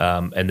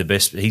and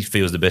he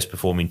feels the best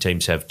performing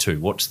teams have 2?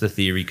 What's the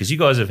theory? Because you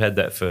guys have had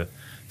that for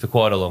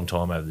quite a long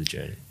time over the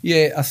journey.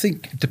 Yeah, I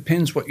think it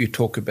depends what you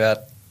talk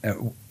about,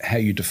 how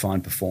you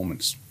define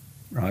performance,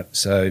 right?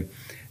 So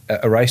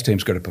a race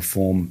team's got to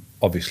perform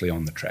obviously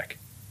on the track.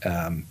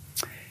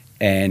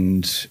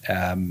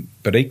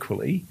 But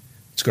equally,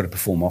 it's got to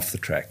perform off the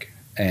track.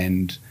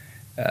 And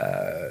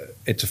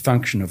it's a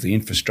function of the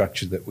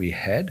infrastructure that we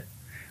had.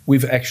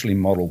 We've actually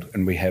modelled,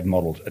 and we have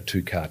modelled a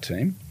 2-car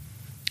team.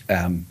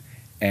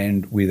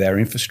 And with our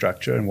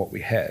infrastructure and what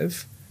we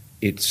have,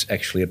 it's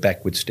actually a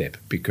backward step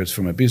because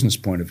from a business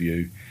point of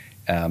view,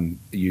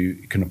 you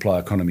can apply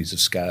economies of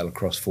scale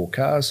across 4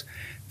 cars.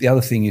 The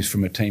other thing is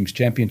from a team's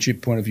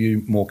championship point of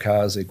view, more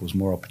cars equals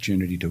more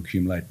opportunity to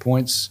accumulate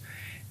points.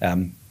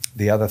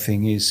 The other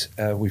thing is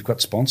we've got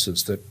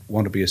sponsors that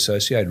want to be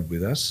associated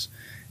with us.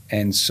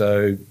 And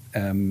so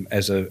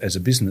as a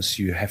business,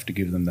 you have to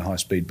give them the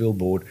high-speed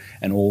billboard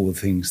and all the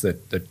things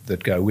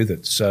that go with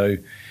it. So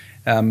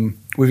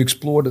we've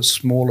explored at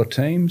smaller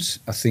teams.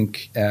 I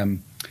think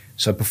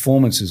so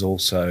performance is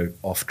also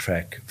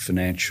off-track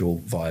financial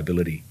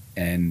viability.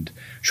 And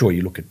sure,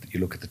 you look at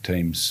the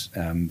teams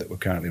that we're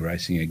currently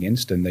racing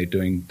against, and they're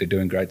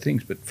doing great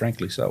things. But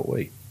frankly, so are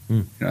we.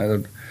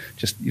 You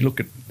look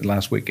at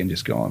last weekend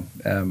just gone.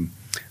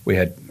 We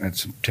had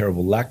some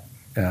terrible luck.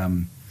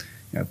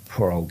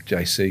 Poor old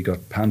JC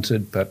got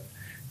punted, but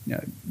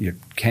your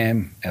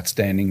Cam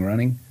outstanding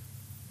running,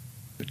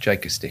 but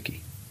Jake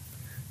Kostecki.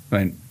 I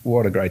mean,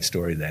 what a great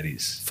story that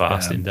is.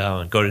 Fast in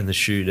Darwin, got in the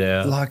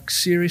shootout. Like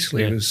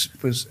seriously, it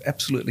was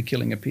absolutely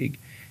killing a pig.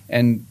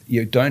 And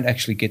you don't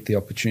actually get the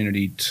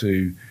opportunity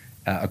to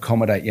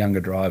accommodate younger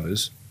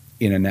drivers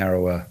in a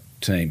narrower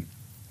team,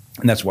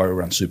 and that's why we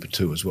run Super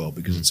 2 as well,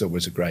 because it's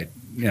always a great.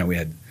 We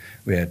had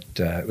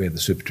the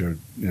Super 2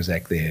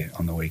 Zach there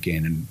on the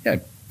weekend,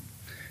 and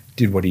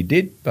did what he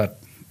did,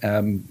 but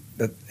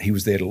that he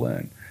was there to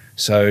learn.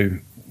 So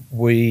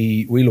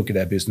we look at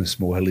our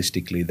business more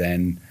holistically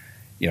than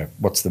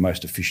what's the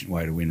most efficient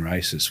way to win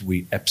races.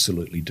 We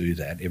absolutely do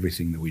that.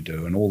 Everything that we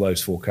do, and all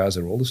those 4 cars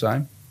are all the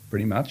same.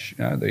 Pretty much,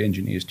 the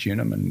engineers tune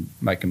them and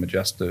make them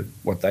adjust to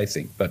what they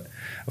think. But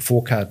a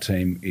 4-car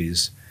team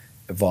is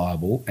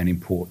viable and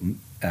important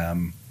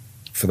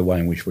for the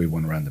way in which we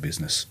want to run the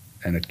business,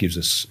 and it gives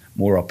us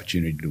more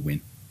opportunity to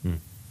win.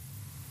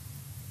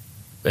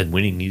 And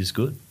winning is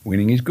good.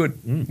 Winning is good.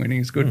 Winning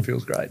is good.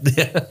 Feels great.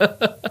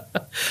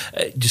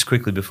 Just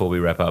quickly before we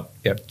wrap up,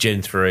 Yep.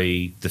 Gen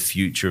 3, the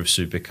future of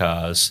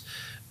supercars.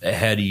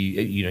 How do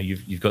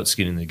you've got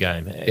skin in the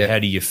game? Yeah. How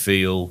do you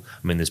feel?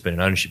 I mean, there's been an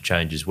ownership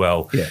change as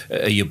well. Yeah.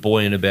 Are you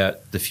buoyant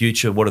about the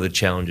future? What are the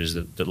challenges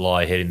that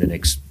lie ahead in the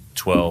next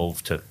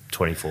 12 to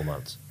 24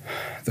 months?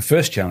 The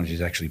first challenge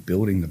is actually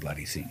building the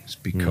bloody things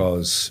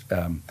because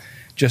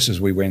just as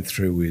we went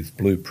through with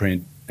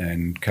Blueprint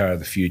and Car of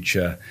the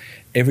Future,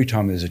 every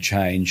time there's a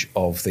change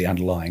of the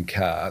underlying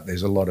car,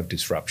 there's a lot of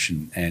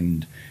disruption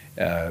and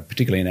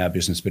particularly in our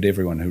business, but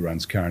everyone who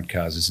runs current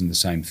cars is in the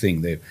same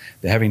thing. They're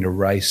having to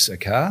race a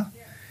car,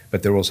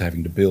 but they're also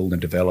having to build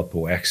and develop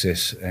or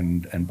access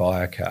and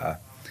buy a car,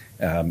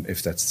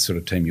 if that's the sort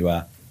of team you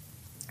are.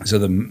 So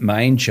the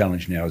main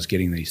challenge now is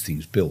getting these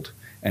things built,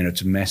 and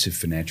it's a massive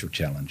financial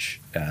challenge.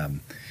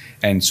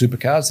 And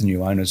Supercars, the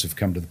new owners, have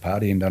come to the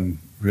party and done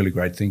really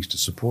great things to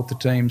support the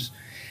teams.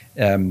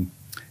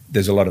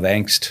 There's a lot of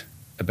angst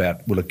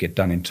about will it get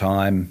done in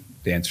time?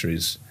 The answer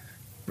is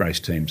race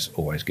teams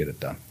always get it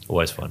done.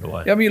 Always find a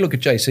way. I mean, you look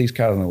at JC's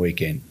car on the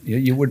weekend.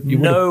 You would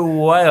no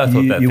way I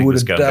thought that thing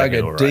was going back in a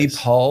You would have dug a deep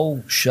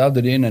hole, shoved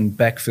it in and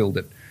backfilled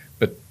it.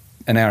 But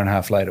an hour and a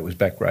half later, it was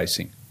back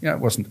racing. It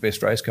wasn't the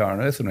best race car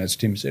on earth, and as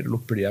Tim said, it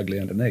looked pretty ugly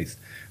underneath.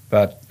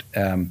 But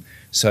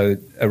so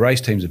a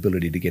race team's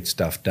ability to get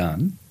stuff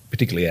done,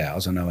 particularly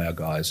ours, I know our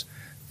guys,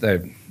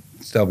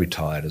 they'll be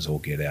tired as all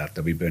get out.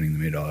 They'll be burning the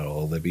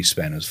mid-oil. There'll be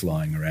spanners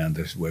flying around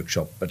the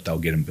workshop, but they'll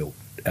get them built.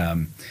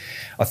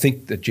 I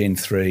think that Gen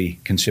 3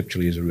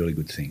 conceptually is a really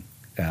good thing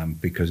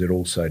because it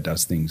also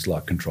does things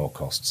like control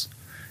costs,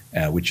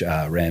 which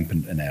are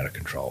rampant and out of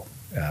control.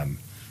 And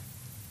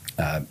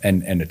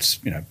it's,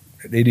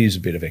 it is a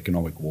bit of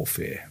economic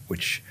warfare,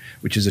 which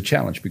is a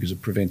challenge because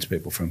it prevents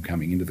people from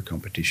coming into the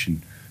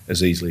competition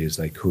as easily as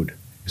they could.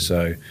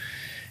 So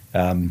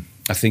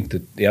I think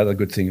that the other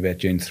good thing about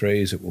Gen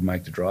 3 is it will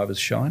make the drivers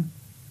shine.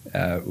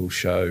 It will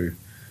show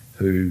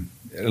who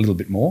a little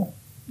bit more.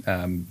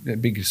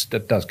 Because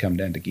that does come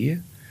down to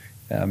gear.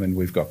 And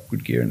we've got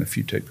good gear, and a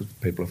few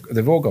people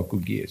they've all got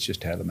good gear. It's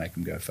just how to make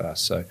them go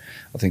fast. So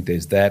I think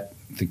there's that.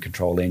 I think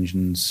control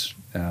engines,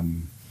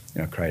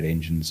 crate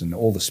engines, and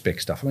all the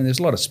spec stuff. I mean, there's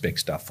a lot of spec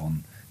stuff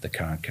on the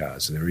current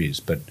cars. There is,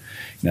 but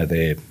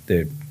they're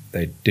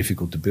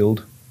difficult to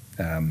build,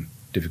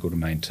 difficult to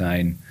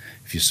maintain.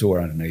 If you saw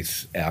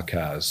underneath our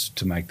cars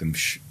to make them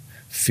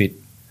fit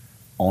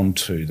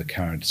onto the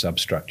current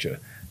substructure,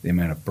 the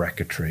amount of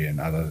bracketry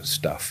and other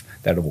stuff,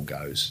 that all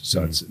goes.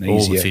 So it's an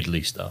easier... All the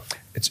fiddly stuff.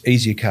 It's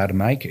easier car to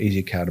make,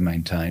 easier car to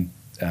maintain.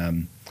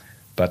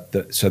 But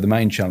the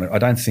main challenge, I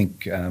don't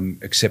think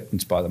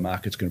acceptance by the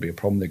market's going to be a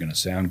problem. They're going to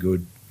sound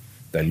good.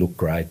 They look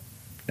great.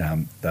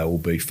 They will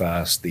be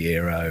fast. The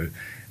aero,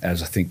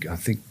 as I think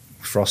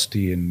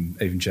Frosty and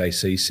even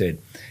JC said,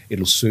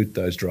 it'll suit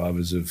those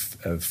drivers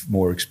of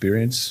more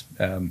experience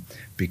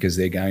because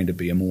they're going to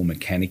be a more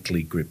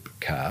mechanically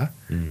gripped car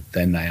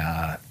than they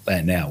are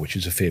now, which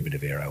is a fair bit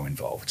of aero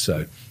involved.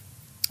 So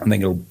I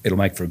think it'll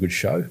make for a good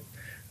show.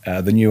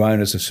 The new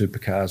owners of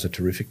supercars are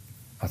terrific.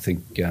 I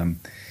think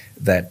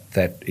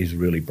that is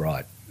really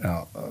bright.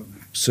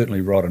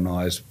 Certainly Rod and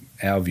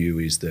our view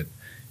is that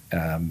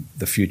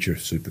the future of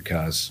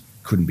supercars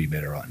couldn't be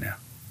better right now.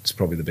 It's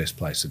probably the best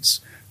place it's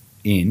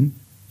in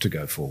to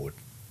go forward.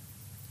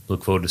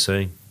 Look forward to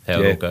seeing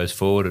how it all goes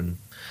forward and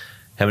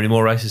how many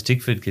more races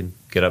Tickford can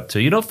get up to.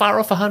 You're not far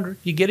off 100.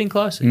 You're getting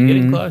closer. You're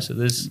getting closer.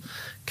 There's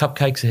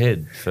cupcakes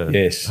ahead for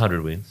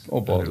 100 wins.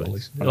 Or bottle.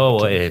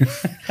 Oh, yeah.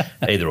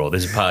 Either or.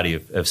 There's a party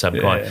of some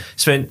kind. Yeah.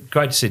 Sven,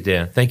 great to sit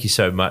down. Thank you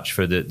so much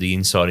for the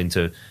insight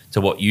into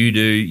what you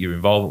do, your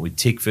involvement with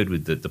Tickford,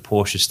 with the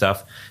Porsche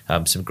stuff.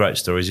 Some great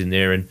stories in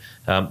there. And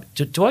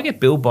do I get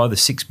billed by the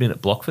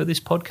 6-minute block for this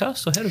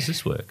podcast, or how does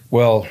this work?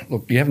 Well,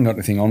 look, you haven't got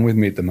anything on with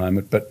me at the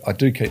moment, but I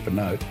do keep a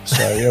note.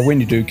 So when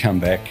you do come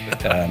back,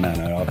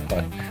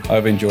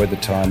 I've enjoyed the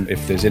time.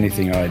 If there's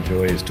anything I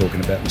enjoy is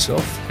talking about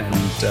myself, and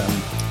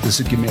this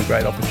has given me a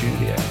great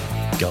opportunity.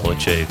 Goal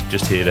achieved.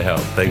 Just here to help.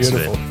 Thanks,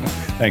 Beautiful. Sven.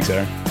 Thanks,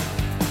 Aaron.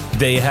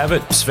 There you have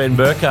it, Sven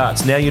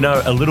Burchartz. Now you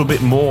know a little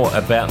bit more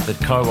about the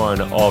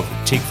co-owner of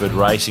Tickford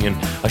Racing. And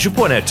I should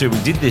point out too,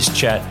 we did this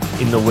chat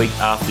in the week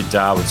after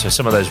Darwin, so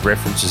some of those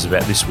references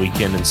about this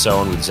weekend and so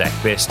on with Zach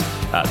Best,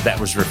 that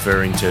was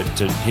referring to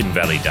Hidden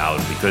Valley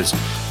Darwin, because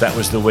that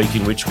was the week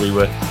in which we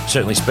were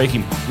certainly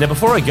speaking. Now,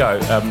 before I go,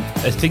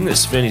 a thing that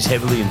Sven is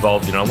heavily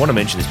involved in, I want to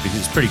mention this because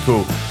it's pretty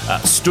cool,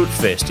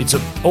 Stuttfest. It's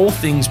an all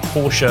things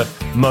Porsche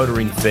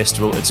motoring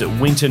festival. It's at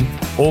Winton,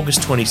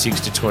 August 26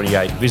 to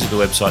 28. Visit the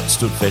website,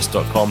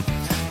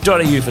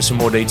 stuttfest.com.au for some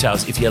more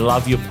details. If you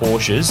love your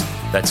Porsches,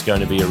 that's going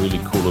to be a really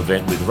cool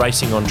event with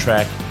racing on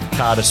track,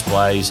 car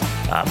displays,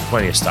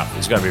 plenty of stuff.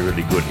 It's going to be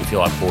really good. If you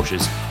like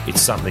Porsches, it's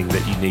something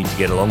that you need to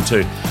get along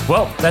to.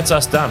 Well, that's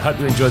us done. Hope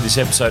you enjoyed this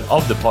episode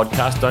of the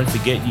podcast. Don't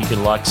forget you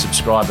can like,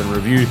 subscribe and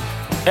review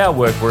our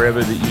work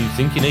wherever that you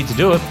think you need to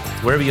do it,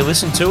 wherever you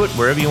listen to it,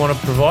 wherever you want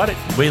to provide it.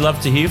 We love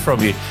to hear from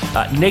you.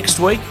 Next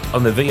week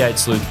on the V8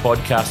 Sleuth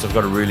podcast, I've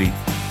got a really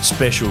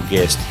special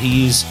guest.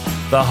 He is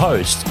the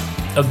host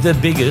of the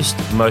biggest,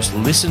 most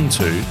listened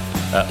to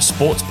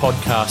sports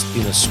podcast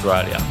in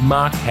Australia,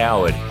 Mark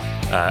Howard.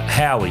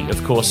 Howie,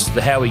 of course,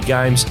 the Howie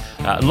Games,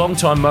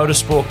 long-time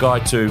motorsport guy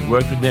too,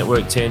 worked with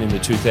Network 10 in the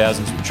 2000s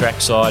with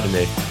Trackside and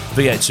their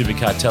V8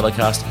 Supercar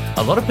telecast.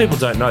 A lot of people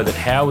don't know that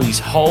Howie's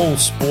whole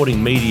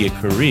sporting media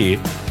career,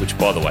 which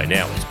by the way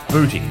now is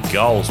booting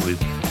goals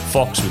with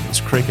Fox with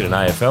its cricket and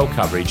AFL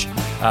coverage,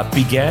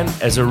 began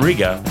as a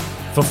rigger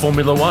for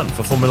Formula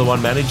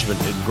One management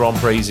and Grand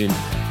Prix in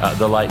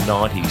the late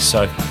 90s.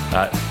 So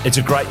it's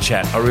a great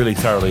chat. I really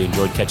thoroughly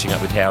enjoyed catching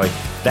up with Howie.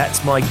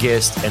 That's my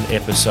guest and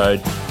episode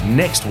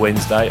next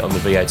Wednesday on the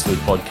V8 Sleuth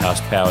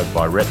podcast powered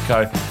by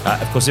Repco.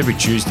 Of course, every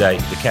Tuesday,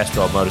 the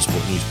Castrol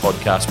Motorsport News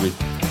podcast with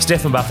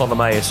Stefan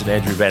Bartholomaeus and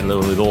Andrew Van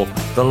Leeuwen with all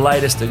the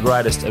latest and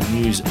greatest of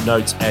news,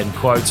 notes and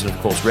quotes. And of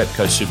course,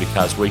 Repco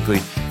Supercars Weekly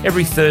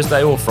every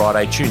Thursday or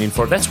Friday. Tune in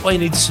for it. That's why you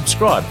need to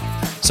subscribe.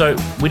 So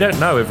we don't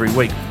know every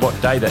week what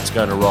day that's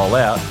going to roll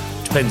out.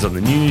 Depends on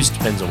the news,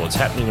 depends on what's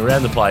happening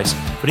around the place.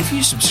 But if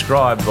you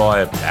subscribe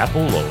via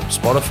Apple or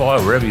Spotify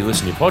or wherever you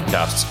listen to your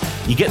podcasts,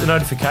 you get the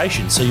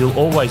notification, so you'll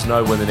always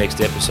know when the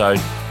next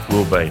episode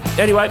will be.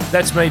 Anyway,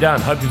 that's me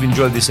done. Hope you've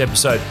enjoyed this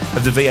episode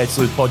of the V8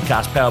 Sleuth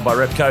podcast powered by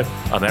Repco.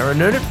 I'm Aaron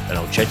Noonan, and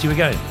I'll chat to you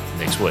again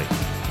next week.